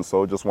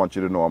so-and-so. Just want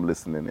you to know I'm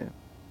listening in.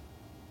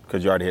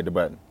 Because you already hit the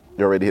button.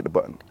 You already hit the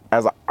button.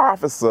 As an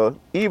officer,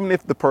 even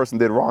if the person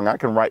did wrong, I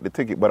can write the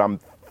ticket, but I'm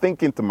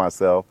thinking to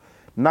myself,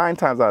 9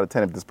 times out of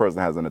 10, if this person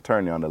has an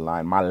attorney on the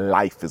line, my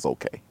life is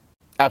okay.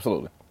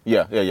 Absolutely.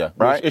 Yeah, yeah, yeah.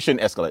 Right? It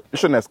shouldn't escalate. It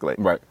shouldn't escalate.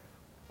 Right.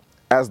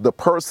 As the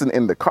person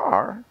in the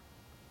car,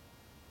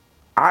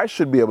 I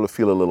should be able to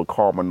feel a little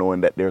calmer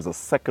knowing that there's a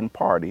second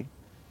party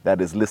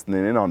that is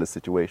listening in on the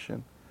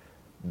situation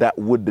that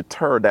would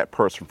deter that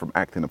person from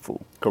acting a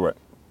fool. Correct.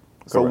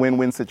 It's a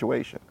win-win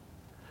situation.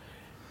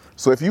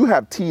 So if you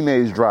have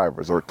teenage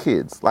drivers or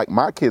kids, like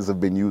my kids have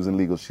been using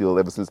Legal Shield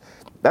ever since,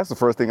 that's the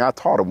first thing I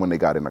taught them when they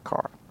got in the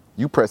car.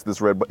 You press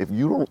this red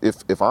button.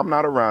 If I'm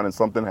not around and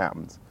something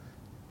happens,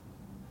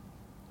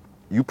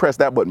 you press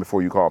that button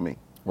before you call me.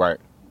 Right.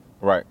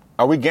 Right.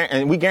 Are we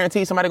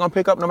guarantee somebody gonna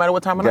pick up no matter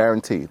what time of night?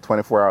 Guarantee.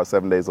 24 hours,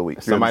 7 days a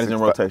week. Somebody's in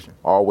rotation.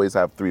 Always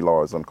have 3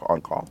 lawyers on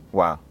call.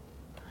 Wow.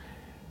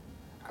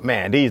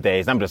 Man, these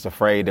days I'm just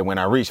afraid that when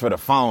I reach for the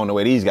phone, the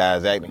way these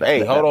guys act,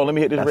 hey, hold on, let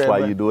me hit this red That's why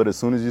button. you do it as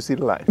soon as you see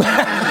the light.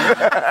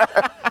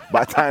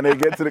 By the time they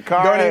get to the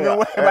car, Don't even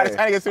wait. By the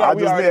time they get to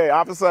the car, hey,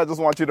 officer, I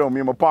just want you to know me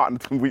and my partner.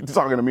 We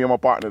talking to me and my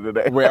partner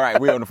today. We're right.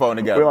 We're on the phone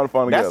together. We're on the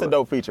phone together. That's a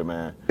dope feature,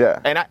 man.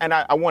 Yeah. And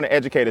I want to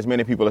educate as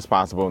many people as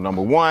possible.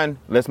 Number one,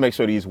 let's make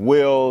sure these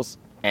wills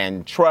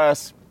and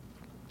trusts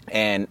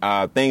and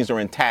things are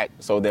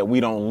intact so that we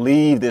don't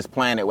leave this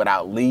planet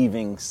without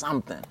leaving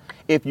something.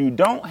 If you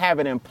don't have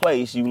it in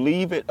place, you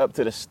leave it up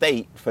to the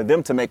state for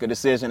them to make a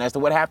decision as to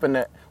what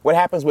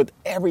happens with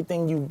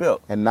everything you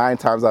built. And 9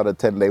 times out of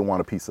 10, they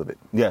want a piece of it.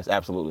 Yes,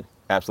 absolutely.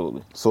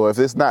 Absolutely. So if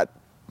it's not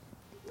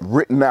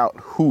written out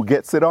who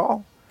gets it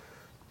all,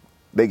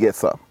 they get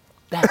some.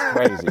 That's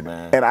crazy,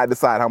 man. And I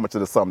decide how much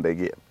of the sum they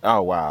get.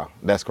 Oh, wow.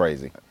 That's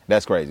crazy.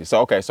 That's crazy. So,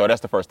 okay, so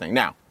that's the first thing.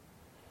 Now,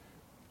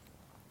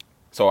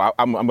 so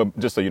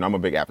just so you know, I'm a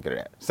big advocate of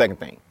that. Second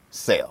thing,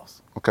 sales.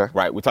 Okay.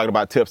 Right. We talked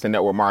about tips and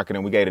network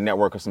marketing. We gave the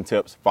networker some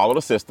tips. Follow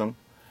the system.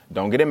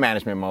 Don't get in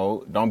management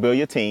mode. Don't build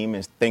your team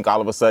and think all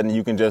of a sudden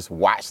you can just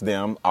watch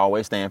them.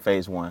 Always stay in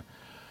phase 1.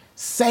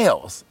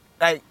 Sales.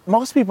 Like,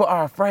 most people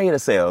are afraid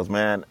of sales,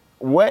 man.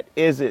 What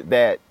is it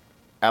that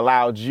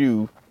allowed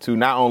you to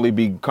not only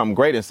become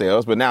great in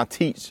sales, but now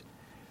teach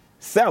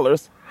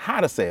sellers how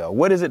to sell.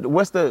 What is it?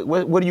 What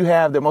do you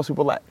have that most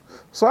people lack?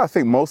 So I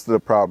think most of the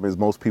problem is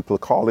most people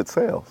call it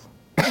sales.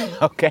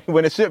 Okay,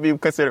 when it should be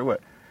considered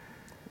what?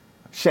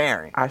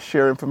 Sharing. I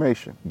share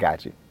information.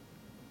 Got you.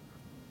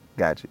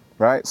 Got you.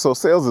 Right? So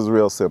sales is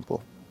real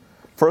simple.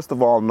 First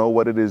of all, know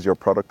what it is your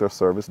product or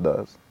service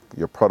does.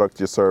 Your product,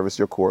 your service,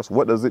 your course.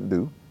 What does it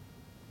do?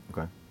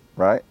 Okay.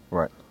 Right?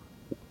 Right.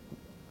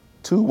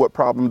 2, what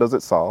problem does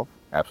it solve?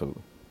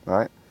 Absolutely.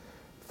 Right?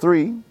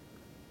 3,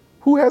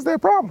 who has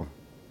that problem?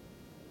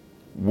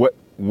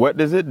 What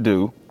does it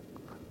do?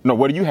 No,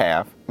 what do you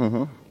have?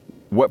 Mm-hmm.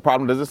 What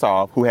problem does it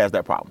solve? Who has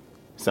that problem?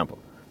 Simple.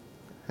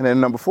 And then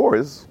number 4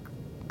 is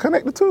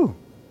connect the 2.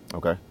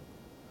 Okay.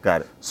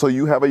 Got it. So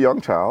you have a young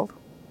child,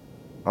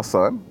 a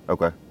son,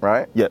 Okay.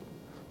 right? Yep.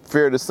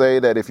 Fair to say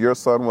that if your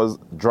son was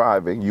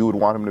driving, you would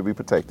want him to be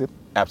protected,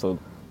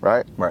 Absolutely.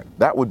 right? Right.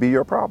 That would be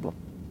your problem.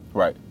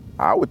 Right.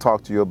 I would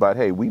talk to you about,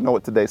 hey, we know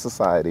what today's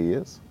society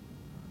is.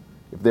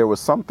 If there was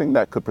something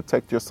that could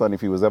protect your son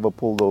if he was ever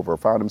pulled over or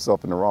found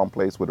himself in the wrong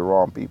place with the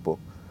wrong people,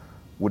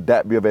 would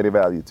that be of any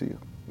value to you?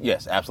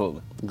 Yes,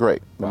 absolutely.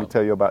 Great. Let me Wow.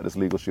 tell you about this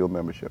Legal Shield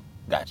membership.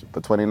 Got you. For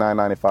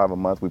 $29.95 a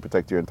month, we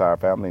protect your entire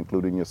family,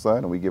 including your son,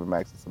 and we give him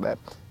access to that.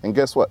 And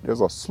guess what?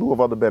 There's a slew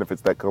of other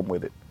benefits that come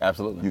with it.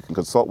 Absolutely. You can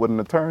consult with an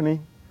attorney,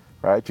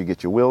 right? You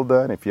get your will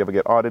done. If you ever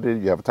get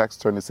audited, you have a tax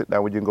attorney sit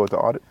down with you and go to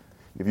audit.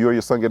 If you or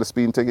your son get a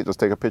speeding ticket, just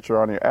take a picture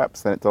on your app,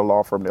 send it to a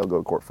law firm, they'll go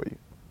to court for you.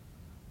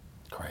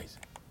 Crazy.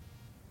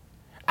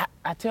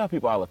 I tell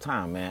people all the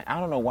time, man, I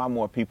don't know why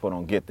more people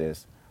don't get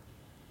this.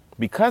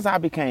 Because I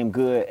became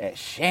good at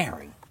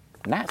sharing,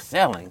 not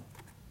selling,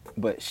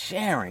 but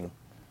sharing.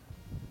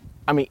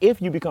 I mean,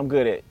 if you become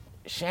good at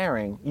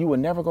sharing, you will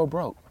never go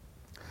broke.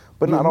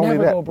 But You not only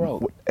never that, go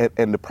broke.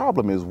 and the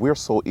problem is we're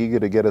so eager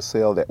to get a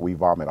sale that we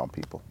vomit on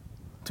people.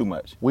 Too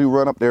much. We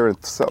run up there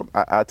and sell.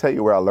 I tell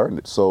you where I learned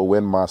it. So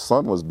when my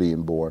son was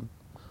being born,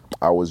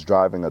 I was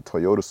driving a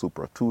Toyota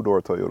Supra, a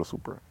 2-door Toyota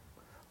Supra.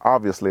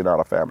 Obviously not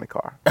a family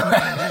car.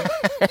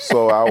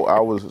 So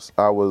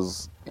I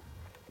was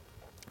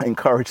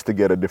encouraged to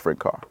get a different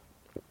car.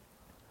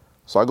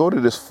 So I go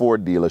to this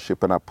Ford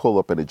dealership and I pull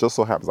up, and it just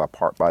so happens I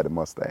park by the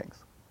Mustangs.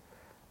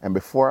 And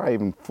before I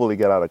even fully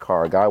get out of the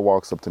car, a guy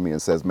walks up to me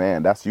and says,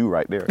 "Man, that's you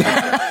right there."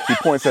 He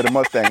points at the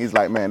Mustang. He's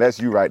like, "Man, that's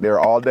you right there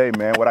all day,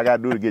 man. What I got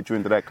to do to get you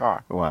into that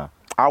car?" Wow.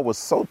 I was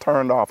so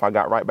turned off, I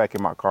got right back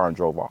in my car and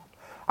drove off.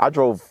 I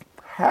drove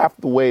half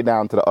the way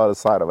down to the other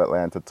side of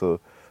Atlanta to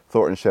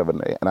Thornton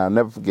Chevrolet. And I'll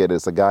never forget,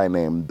 it's a guy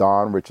named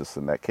Don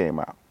Richardson that came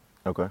out.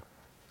 Okay.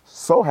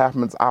 So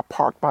happens I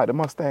parked by the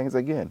Mustangs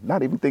again,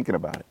 not even thinking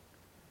about it.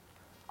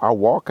 I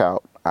walk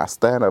out, I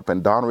stand up,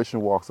 and Don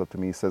Richardson walks up to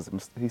me. He says,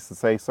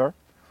 "Hey, sir,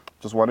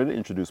 just wanted to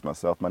introduce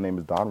myself. My name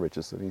is Don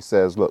Richardson." He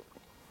says, "Look,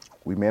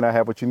 we may not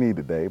have what you need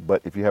today,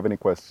 but if you have any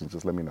questions,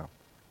 just let me know."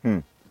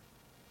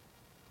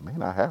 May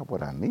not have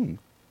what I need.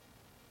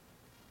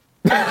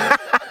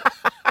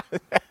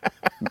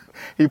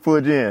 He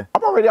pulled you in.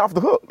 I'm already off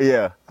the hook.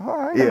 Yeah. All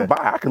right, Yeah.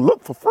 I can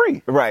look for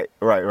free. Right.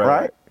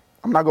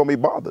 I'm not gonna be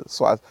bothered.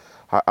 So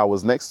I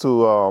was next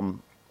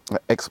to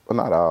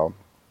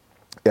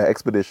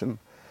Expedition.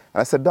 And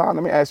I said, "Don,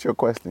 let me ask you a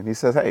question." He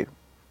says, "Hey,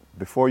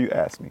 before you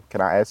ask me,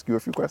 can I ask you a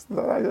few questions?"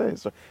 I said, "Yeah,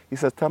 sure." He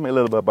says, "Tell me a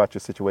little bit about your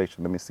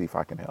situation. Let me see if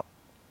I can help."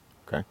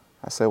 Okay.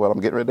 I said, "Well, I'm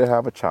getting ready to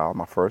have a child,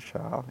 my first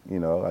child. You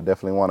know, I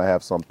definitely want to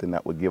have something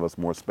that would give us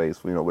more space,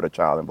 you know, with a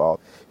child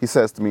involved." He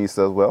says to me,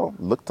 "Well,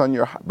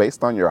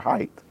 based on your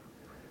height."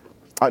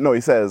 No,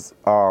 he says,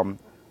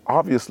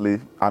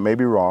 "Obviously, I may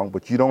be wrong,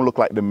 but you don't look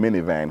like the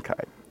minivan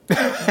type."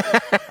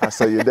 I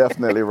said, "You're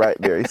definitely right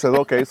there." He says,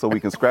 "Okay, so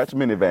we can scratch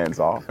minivans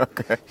off."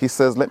 Okay. He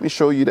says, "Let me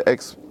show you the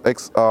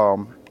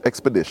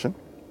Expedition."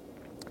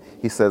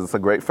 He says, "It's a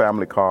great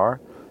family car.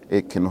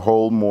 It can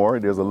hold more.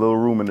 There's a little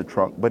room in the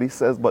trunk." But he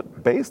says,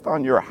 "But based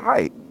on your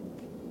height,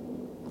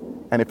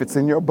 and if it's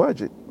in your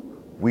budget,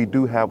 we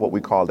do have what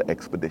we call the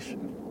Expedition."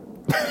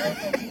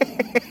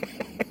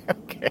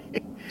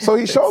 Okay. So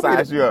he showed me.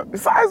 Size you up. He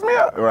sized me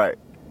up. Right.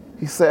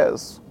 He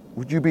says,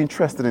 "Would you be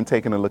interested in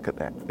taking a look at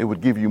that? It would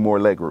give you more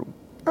leg room."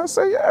 I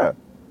said, "Yeah."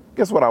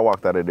 Guess what I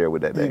walked out of there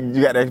with that day?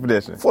 You got the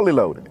Expedition. Fully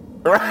loaded.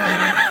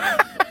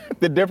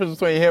 The difference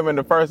between him and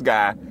the first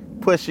guy,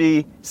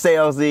 pushy,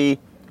 salesy,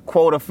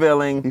 quota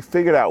filling. He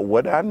figured out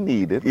what I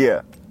needed.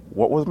 Yeah.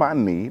 What was my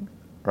need,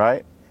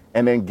 right?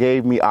 And then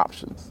gave me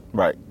options.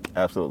 Right.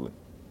 Absolutely.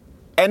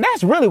 And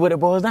that's really what it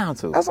boils down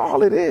to. That's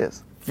all it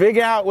is.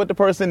 Figure out what the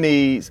person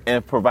needs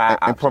and provide And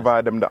options.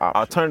 provide them the options.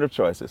 Alternative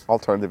choices.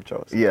 Alternative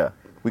choice. Yeah.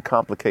 We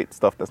complicate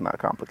stuff that's not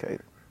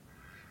complicated.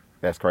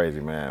 That's crazy,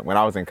 man. When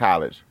I was in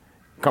college,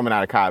 coming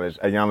out of college,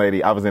 a young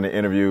lady, I was in an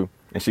interview,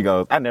 and she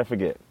goes, I never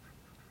forget,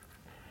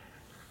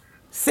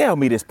 "Sell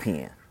me this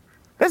pen."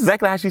 That's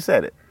exactly how she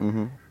said it.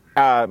 Mm-hmm.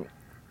 I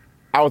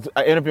was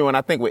interviewing,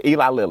 I think, with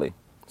Eli Lilly.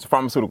 It's a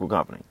pharmaceutical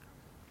company.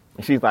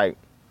 And she's like,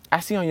 "I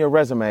see on your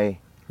resume,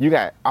 you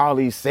got all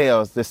these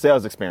sales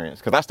experience."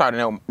 Because I started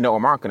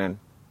network marketing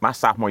my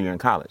sophomore year in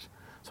college.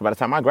 So by the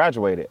time I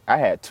graduated, I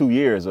had 2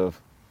 years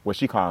of what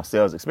she calls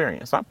sales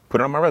experience. So I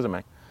put it on my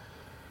resume.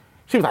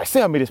 She was like,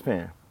 sell me this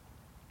pen.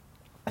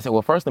 I said,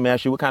 well, first let me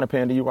ask you, what kind of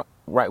pen do you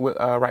write with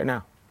right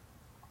now?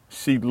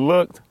 She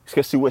looked,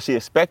 because what she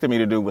expected me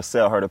to do was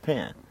sell her the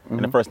pen.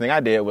 And the first thing I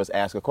did was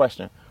ask a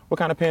question. What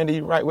kind of pen do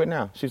you write with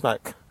now? She's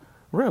like,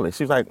 really?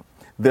 She's like,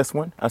 this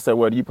one? I said,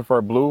 well, do you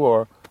prefer blue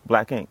or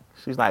black ink?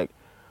 She's like,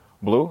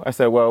 blue? I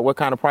said, well, what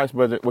kind of price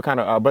budget, what kind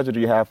of budget do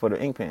you have for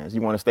the ink pens?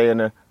 You want to stay in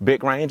the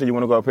big range or you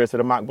want to go up here to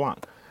the Mont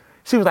Blanc?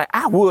 She was like,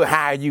 I would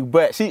hire you,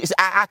 but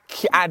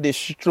I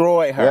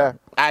destroyed her. Yeah.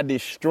 I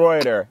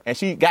destroyed her. And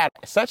she got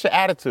such an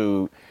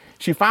attitude.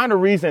 She found a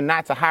reason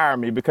not to hire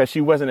me because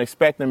she wasn't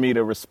expecting me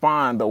to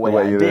respond the way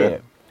I you did.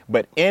 did.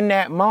 But in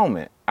that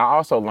moment, I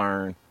also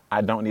learned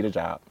I don't need a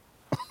job.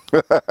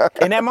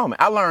 In that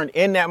moment,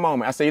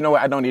 I said, you know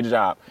what? I don't need a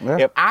job. Yeah.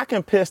 If I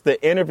can piss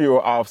the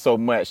interviewer off so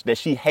much that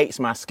she hates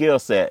my skill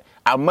set,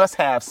 I must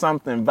have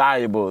something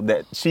valuable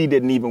that she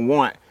didn't even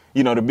want,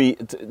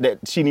 that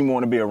she didn't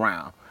want to be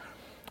around.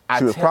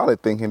 She was probably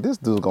thinking, this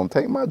dude's going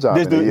to take my job.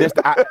 I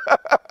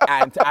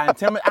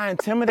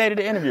intimidated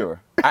the interviewer.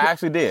 I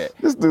actually did.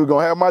 This dude's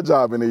going to have my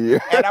job in a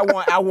year. And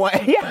I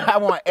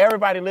want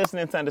everybody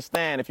listening to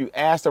understand, if you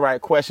ask the right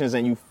questions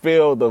and you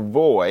fill the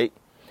void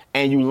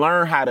and you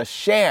learn how to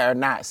share,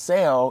 not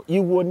sell,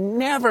 you will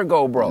never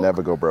go broke.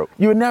 Never go broke.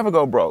 You will never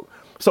go broke.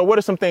 So what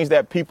are some things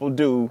that people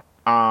do?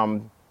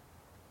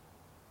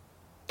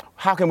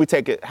 How can we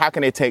take it? How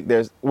can they take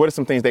this? What are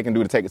some things they can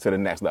do to take it to the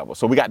next level?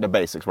 So we got the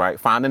basics, right?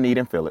 Find the need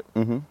and fill it.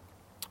 Mm-hmm.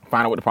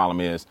 Find out what the problem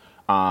is.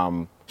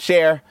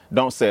 Share,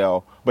 don't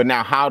sell. But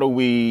now, how do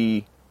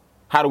we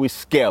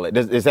scale it?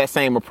 Is that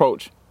same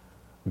approach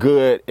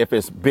good if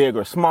it's big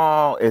or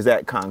small? Is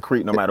that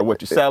concrete no matter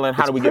what you're selling?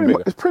 How do we get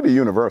bigger? It's pretty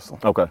universal.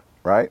 Okay.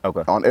 Right?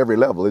 Okay. On every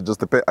level. It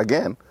just depends.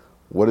 Again,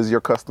 what is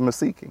your customer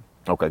seeking?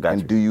 Okay, got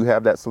and you. do you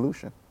have that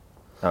solution?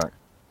 All right.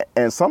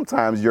 And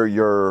sometimes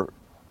your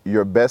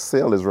best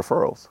sale is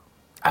referrals.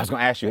 I was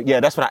going to ask you.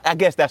 Yeah, I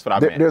guess that's what I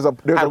meant. There's a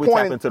how do we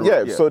point. Tap into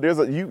the,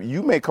 So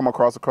you may come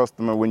across a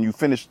customer when you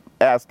finish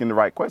asking the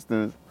right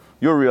questions,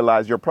 you'll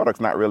realize your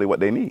product's not really what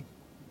they need.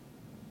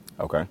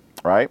 Okay.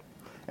 Right?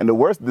 And the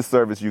worst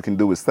disservice you can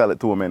do is sell it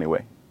to them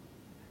anyway.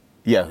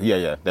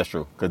 Yeah. That's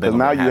true. Because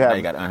now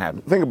you got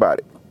unhappy. Think about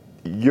it.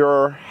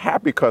 Your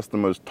happy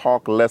customers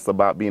talk less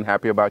about being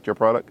happy about your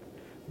product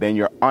than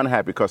your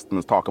unhappy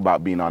customers talk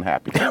about being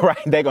unhappy. Right.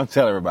 They're going to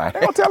tell everybody.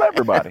 They're going to tell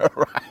everybody.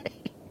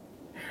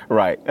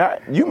 Right.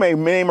 You may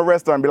name a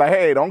restaurant and be like,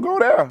 hey, don't go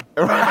there.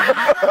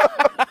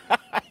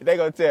 They're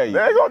going to tell you.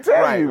 They're going to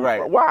tell you.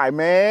 Right. Why,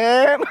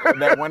 man?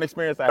 That one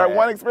experience I That had.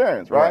 one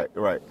experience, right?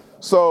 Right.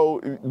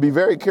 So be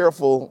very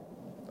careful.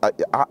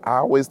 I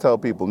always tell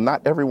people,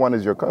 not everyone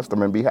is your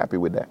customer, and be happy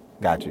with that.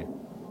 Got you.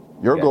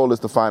 Your goal is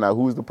to find out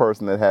who's the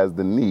person that has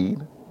the need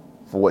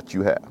for what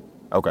you have.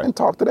 Okay. And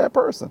talk to that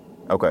person.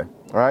 Okay.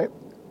 Right?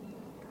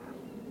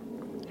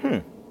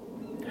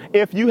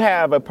 If you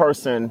have a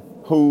person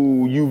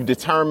who you've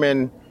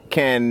determined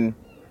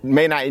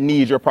may not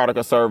need your product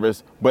or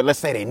service, but let's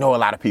say they know a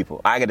lot of people.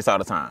 I get this all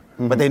the time.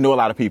 But they know a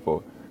lot of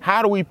people.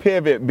 How do we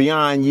pivot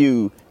beyond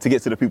you to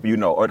get to the people you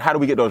know? Or how do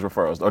we get those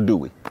referrals? Or do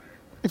we?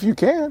 If you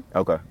can.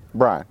 Okay.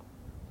 Brian,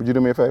 would you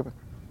do me a favor?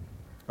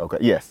 Okay.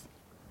 Yes.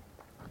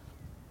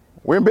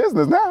 We're in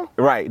business now.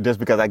 Right. Just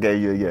because I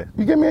gave you a yes.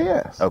 You give me a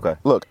yes. Okay.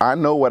 Look, I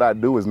know what I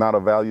do is not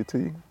of value to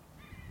you,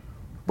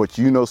 but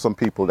you know some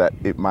people that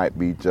it might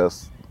be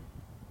just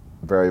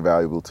very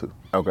valuable to.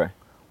 Okay.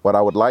 What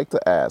I would like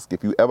to ask,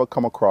 if you ever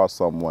come across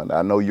someone,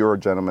 I know you're a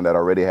gentleman that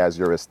already has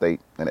your estate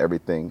and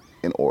everything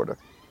in order,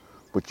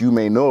 but you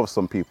may know of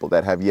some people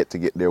that have yet to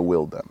get their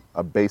will done.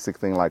 A basic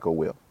thing like a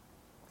will,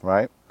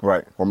 right?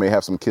 Right. Or may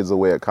have some kids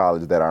away at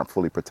college that aren't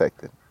fully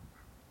protected,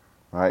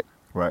 right?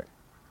 Right.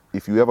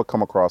 If you ever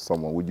come across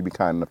someone, would you be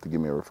kind enough to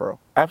give me a referral?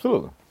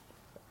 Absolutely.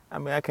 I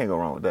mean, I can't go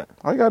wrong with that.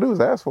 All you gotta do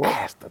is ask for it.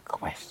 Ask the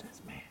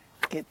questions, man.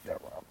 Get the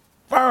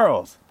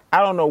referrals. I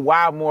don't know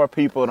why more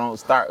people don't.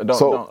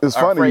 So it's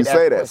funny you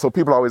say that. So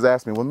people always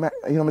ask me, well, Matt,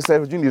 Ms.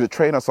 Evans, you need to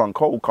train us on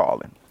cold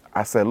calling.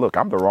 I said, look,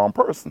 I'm the wrong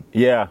person.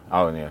 Yeah.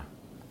 Oh, yeah.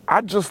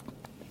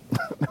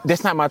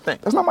 That's not my thing.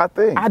 That's not my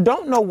thing. I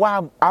don't know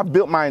why. I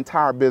built my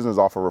entire business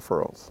off of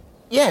referrals.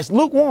 Yes,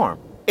 lukewarm.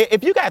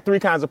 If you got three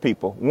kinds of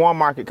people, warm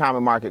market,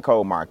 common market,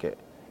 cold market,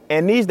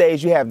 and these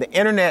days you have the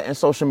internet and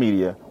social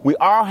media, we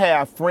all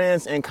have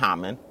friends in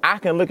common. I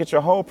can look at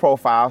your whole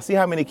profile, see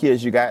how many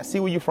kids you got,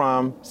 see where you're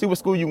from, see what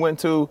school you went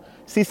to,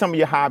 see some of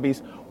your hobbies.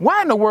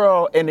 Why in the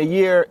world in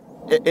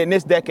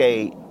this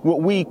decade, would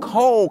we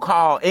cold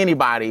call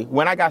anybody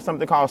when I got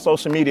something called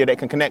social media that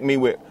can connect me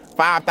with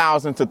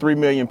 5,000 to 3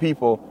 million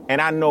people, and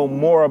I know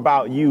more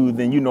about you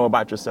than you know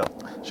about yourself?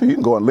 Sure, you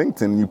can go on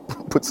LinkedIn and you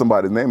put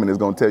somebody's name and it's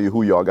going to tell you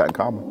who y'all got in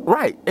common.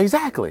 Right,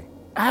 exactly.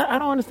 I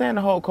don't understand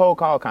the whole cold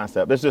call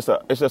concept. It's just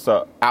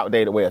a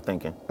outdated way of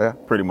thinking. Yeah.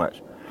 Pretty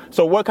much.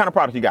 So what kind of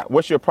product you got?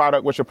 What's your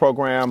product? What's your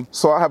program?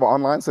 So I have an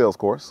online sales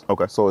course.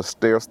 Okay. So it's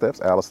Stair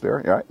Steps,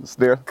 Alistair, right?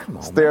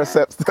 Stair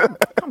Steps.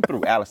 Come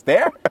through,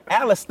 Alistair.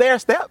 Alistair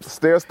Steps?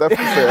 Stair Steps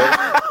to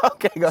Sales.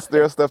 Okay, go.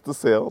 Stair Steps to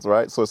Sales,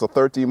 right? So it's a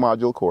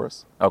 13-module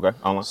course. Okay,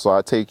 online. So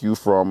I take you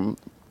from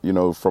you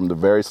know, from the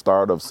very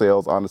start of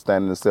sales,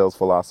 understanding the sales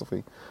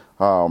philosophy,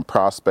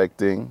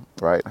 prospecting,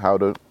 right? How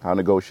to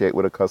negotiate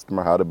with a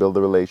customer, how to build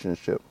a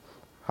relationship,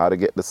 how to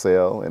get the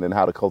sale, and then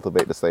how to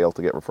cultivate the sale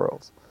to get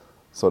referrals.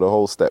 So the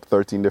whole step,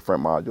 13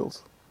 different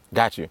modules.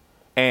 Got you.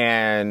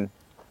 And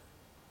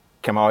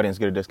can my audience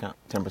get a discount?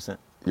 10%?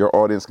 Your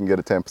audience can get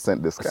a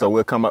 10% discount. So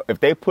we'll come up, if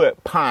they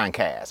put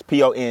Pondcast,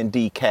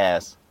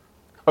 P-O-N-D-cast,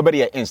 or better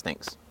yet,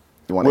 Instincts.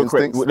 You want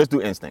Instincts? Let's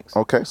do Instincts.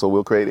 Okay, so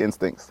we'll create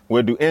Instincts.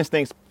 We'll do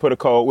Instincts, put a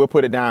code, we'll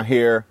put it down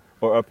here,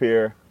 or up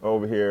here, or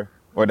over here,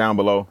 or down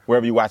below.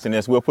 Wherever you're watching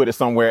this, we'll put it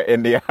somewhere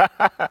in the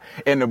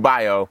in the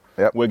bio.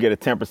 Yep. We'll get a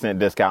 10%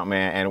 discount,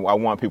 man. And I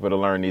want people to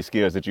learn these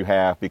skills that you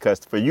have, because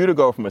for you to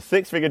go from a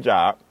six-figure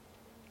job,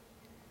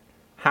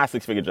 high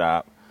six-figure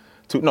job,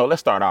 to, no, let's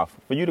start off.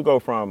 For you to go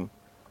from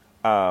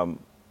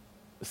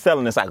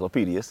selling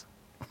encyclopedias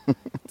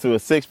to a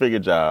six-figure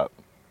job,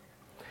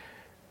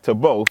 to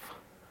both,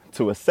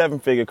 to a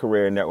seven-figure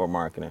career in network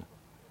marketing,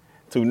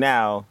 to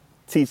now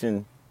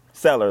teaching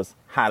sellers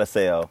how to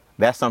sell.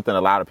 That's something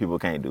a lot of people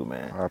can't do,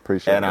 man. I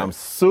appreciate and that. I'm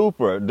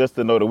super, just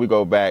to know that we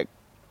go back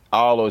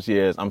all those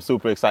years, I'm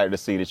super excited to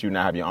see that you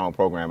now have your own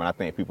program, and I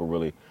think people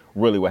really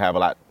will have a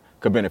lot,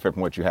 could benefit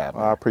from what you have,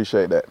 man. I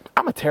appreciate that.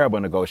 I'm a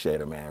terrible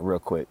negotiator, man, real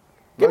quick.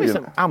 Give me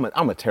some,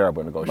 I'm a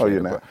terrible negotiator. No,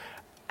 you're not.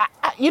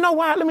 You know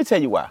why? Let me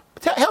tell you why.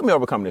 Help me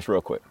overcome this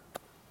real quick.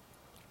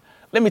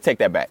 Let me take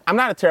that back. I'm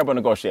not a terrible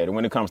negotiator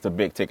when it comes to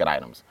big ticket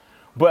items.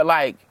 But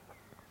like,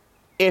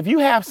 if you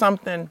have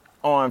something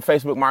on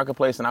Facebook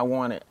Marketplace and I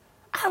want it,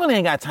 I really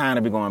ain't got time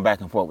to be going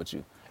back and forth with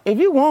you. If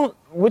you want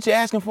what you're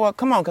asking for,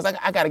 come on, because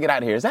I got to get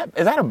out of here. Is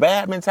that a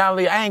bad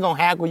mentality? I ain't going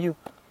to haggle you.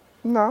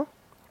 No.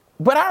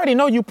 But I already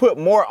know you put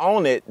more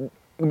on it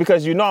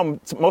because you know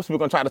most people are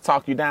going to try to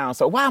talk you down.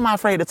 So why am I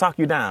afraid to talk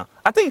you down?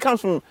 I think it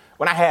comes from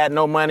when I had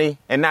no money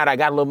and now that I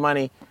got a little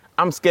money,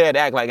 I'm scared to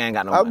act like I ain't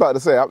got no money. I was about to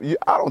say,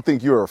 I don't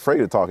think you're afraid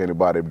to talk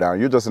anybody down.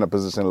 You're just in a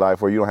position in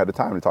life where you don't have the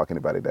time to talk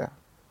anybody down.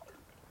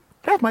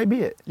 That might be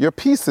it. Your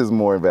peace is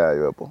more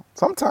valuable.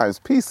 Sometimes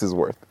peace is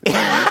worth it.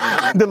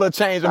 The little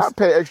change. I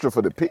pay extra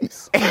for the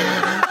peace,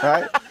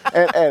 right?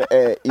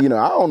 And you know,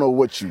 I don't know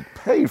what you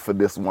paid for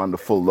this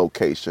wonderful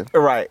location,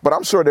 Right. But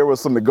I'm sure there was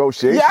some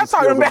negotiation. Yeah, I'm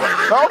talking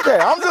skills. about. Okay,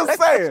 I'm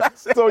just saying.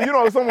 So you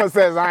know, if someone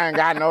says I ain't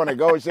got no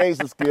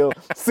negotiation skill,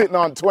 sitting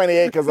on 20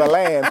 acres of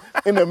land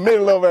in the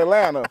middle of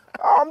Atlanta,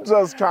 I'm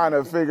just trying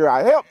to figure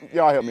out. Help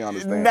me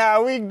understand.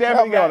 Nah, we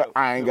definitely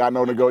I ain't got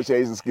no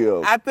negotiation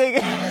skills. I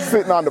think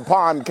Sitting on the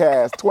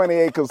Pondcast, 20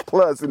 acres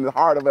plus in the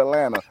heart of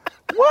Atlanta.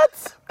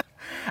 What?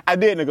 I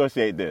did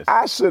negotiate this.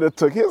 I should have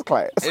took his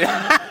class.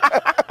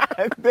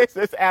 This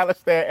is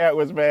Alistair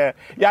Edwards, man.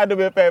 Y'all do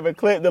me a favor,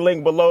 click the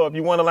link below if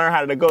you want to learn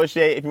how to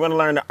negotiate, if you want to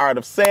learn the art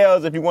of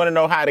sales, if you want to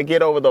know how to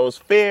get over those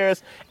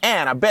fears.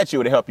 And I bet you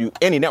it'll help you,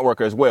 any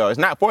networker as well. It's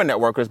not for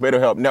networkers, but it'll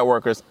help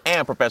networkers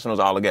and professionals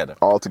all together.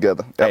 All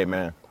together. Yep. Hey,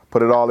 man.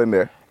 Put it all in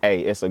there.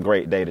 Hey, it's a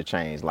great day to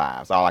change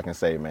lives. All I can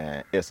say,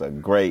 man, it's a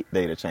great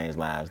day to change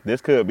lives.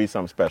 This could be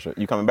something special.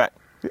 You coming back?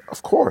 Yeah,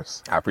 of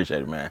course. I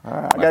appreciate it, man.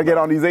 I got to get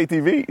on these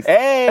ATVs.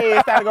 Hey,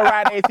 it's time to go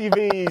ride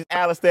ATVs.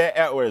 Alistair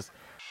Edwards.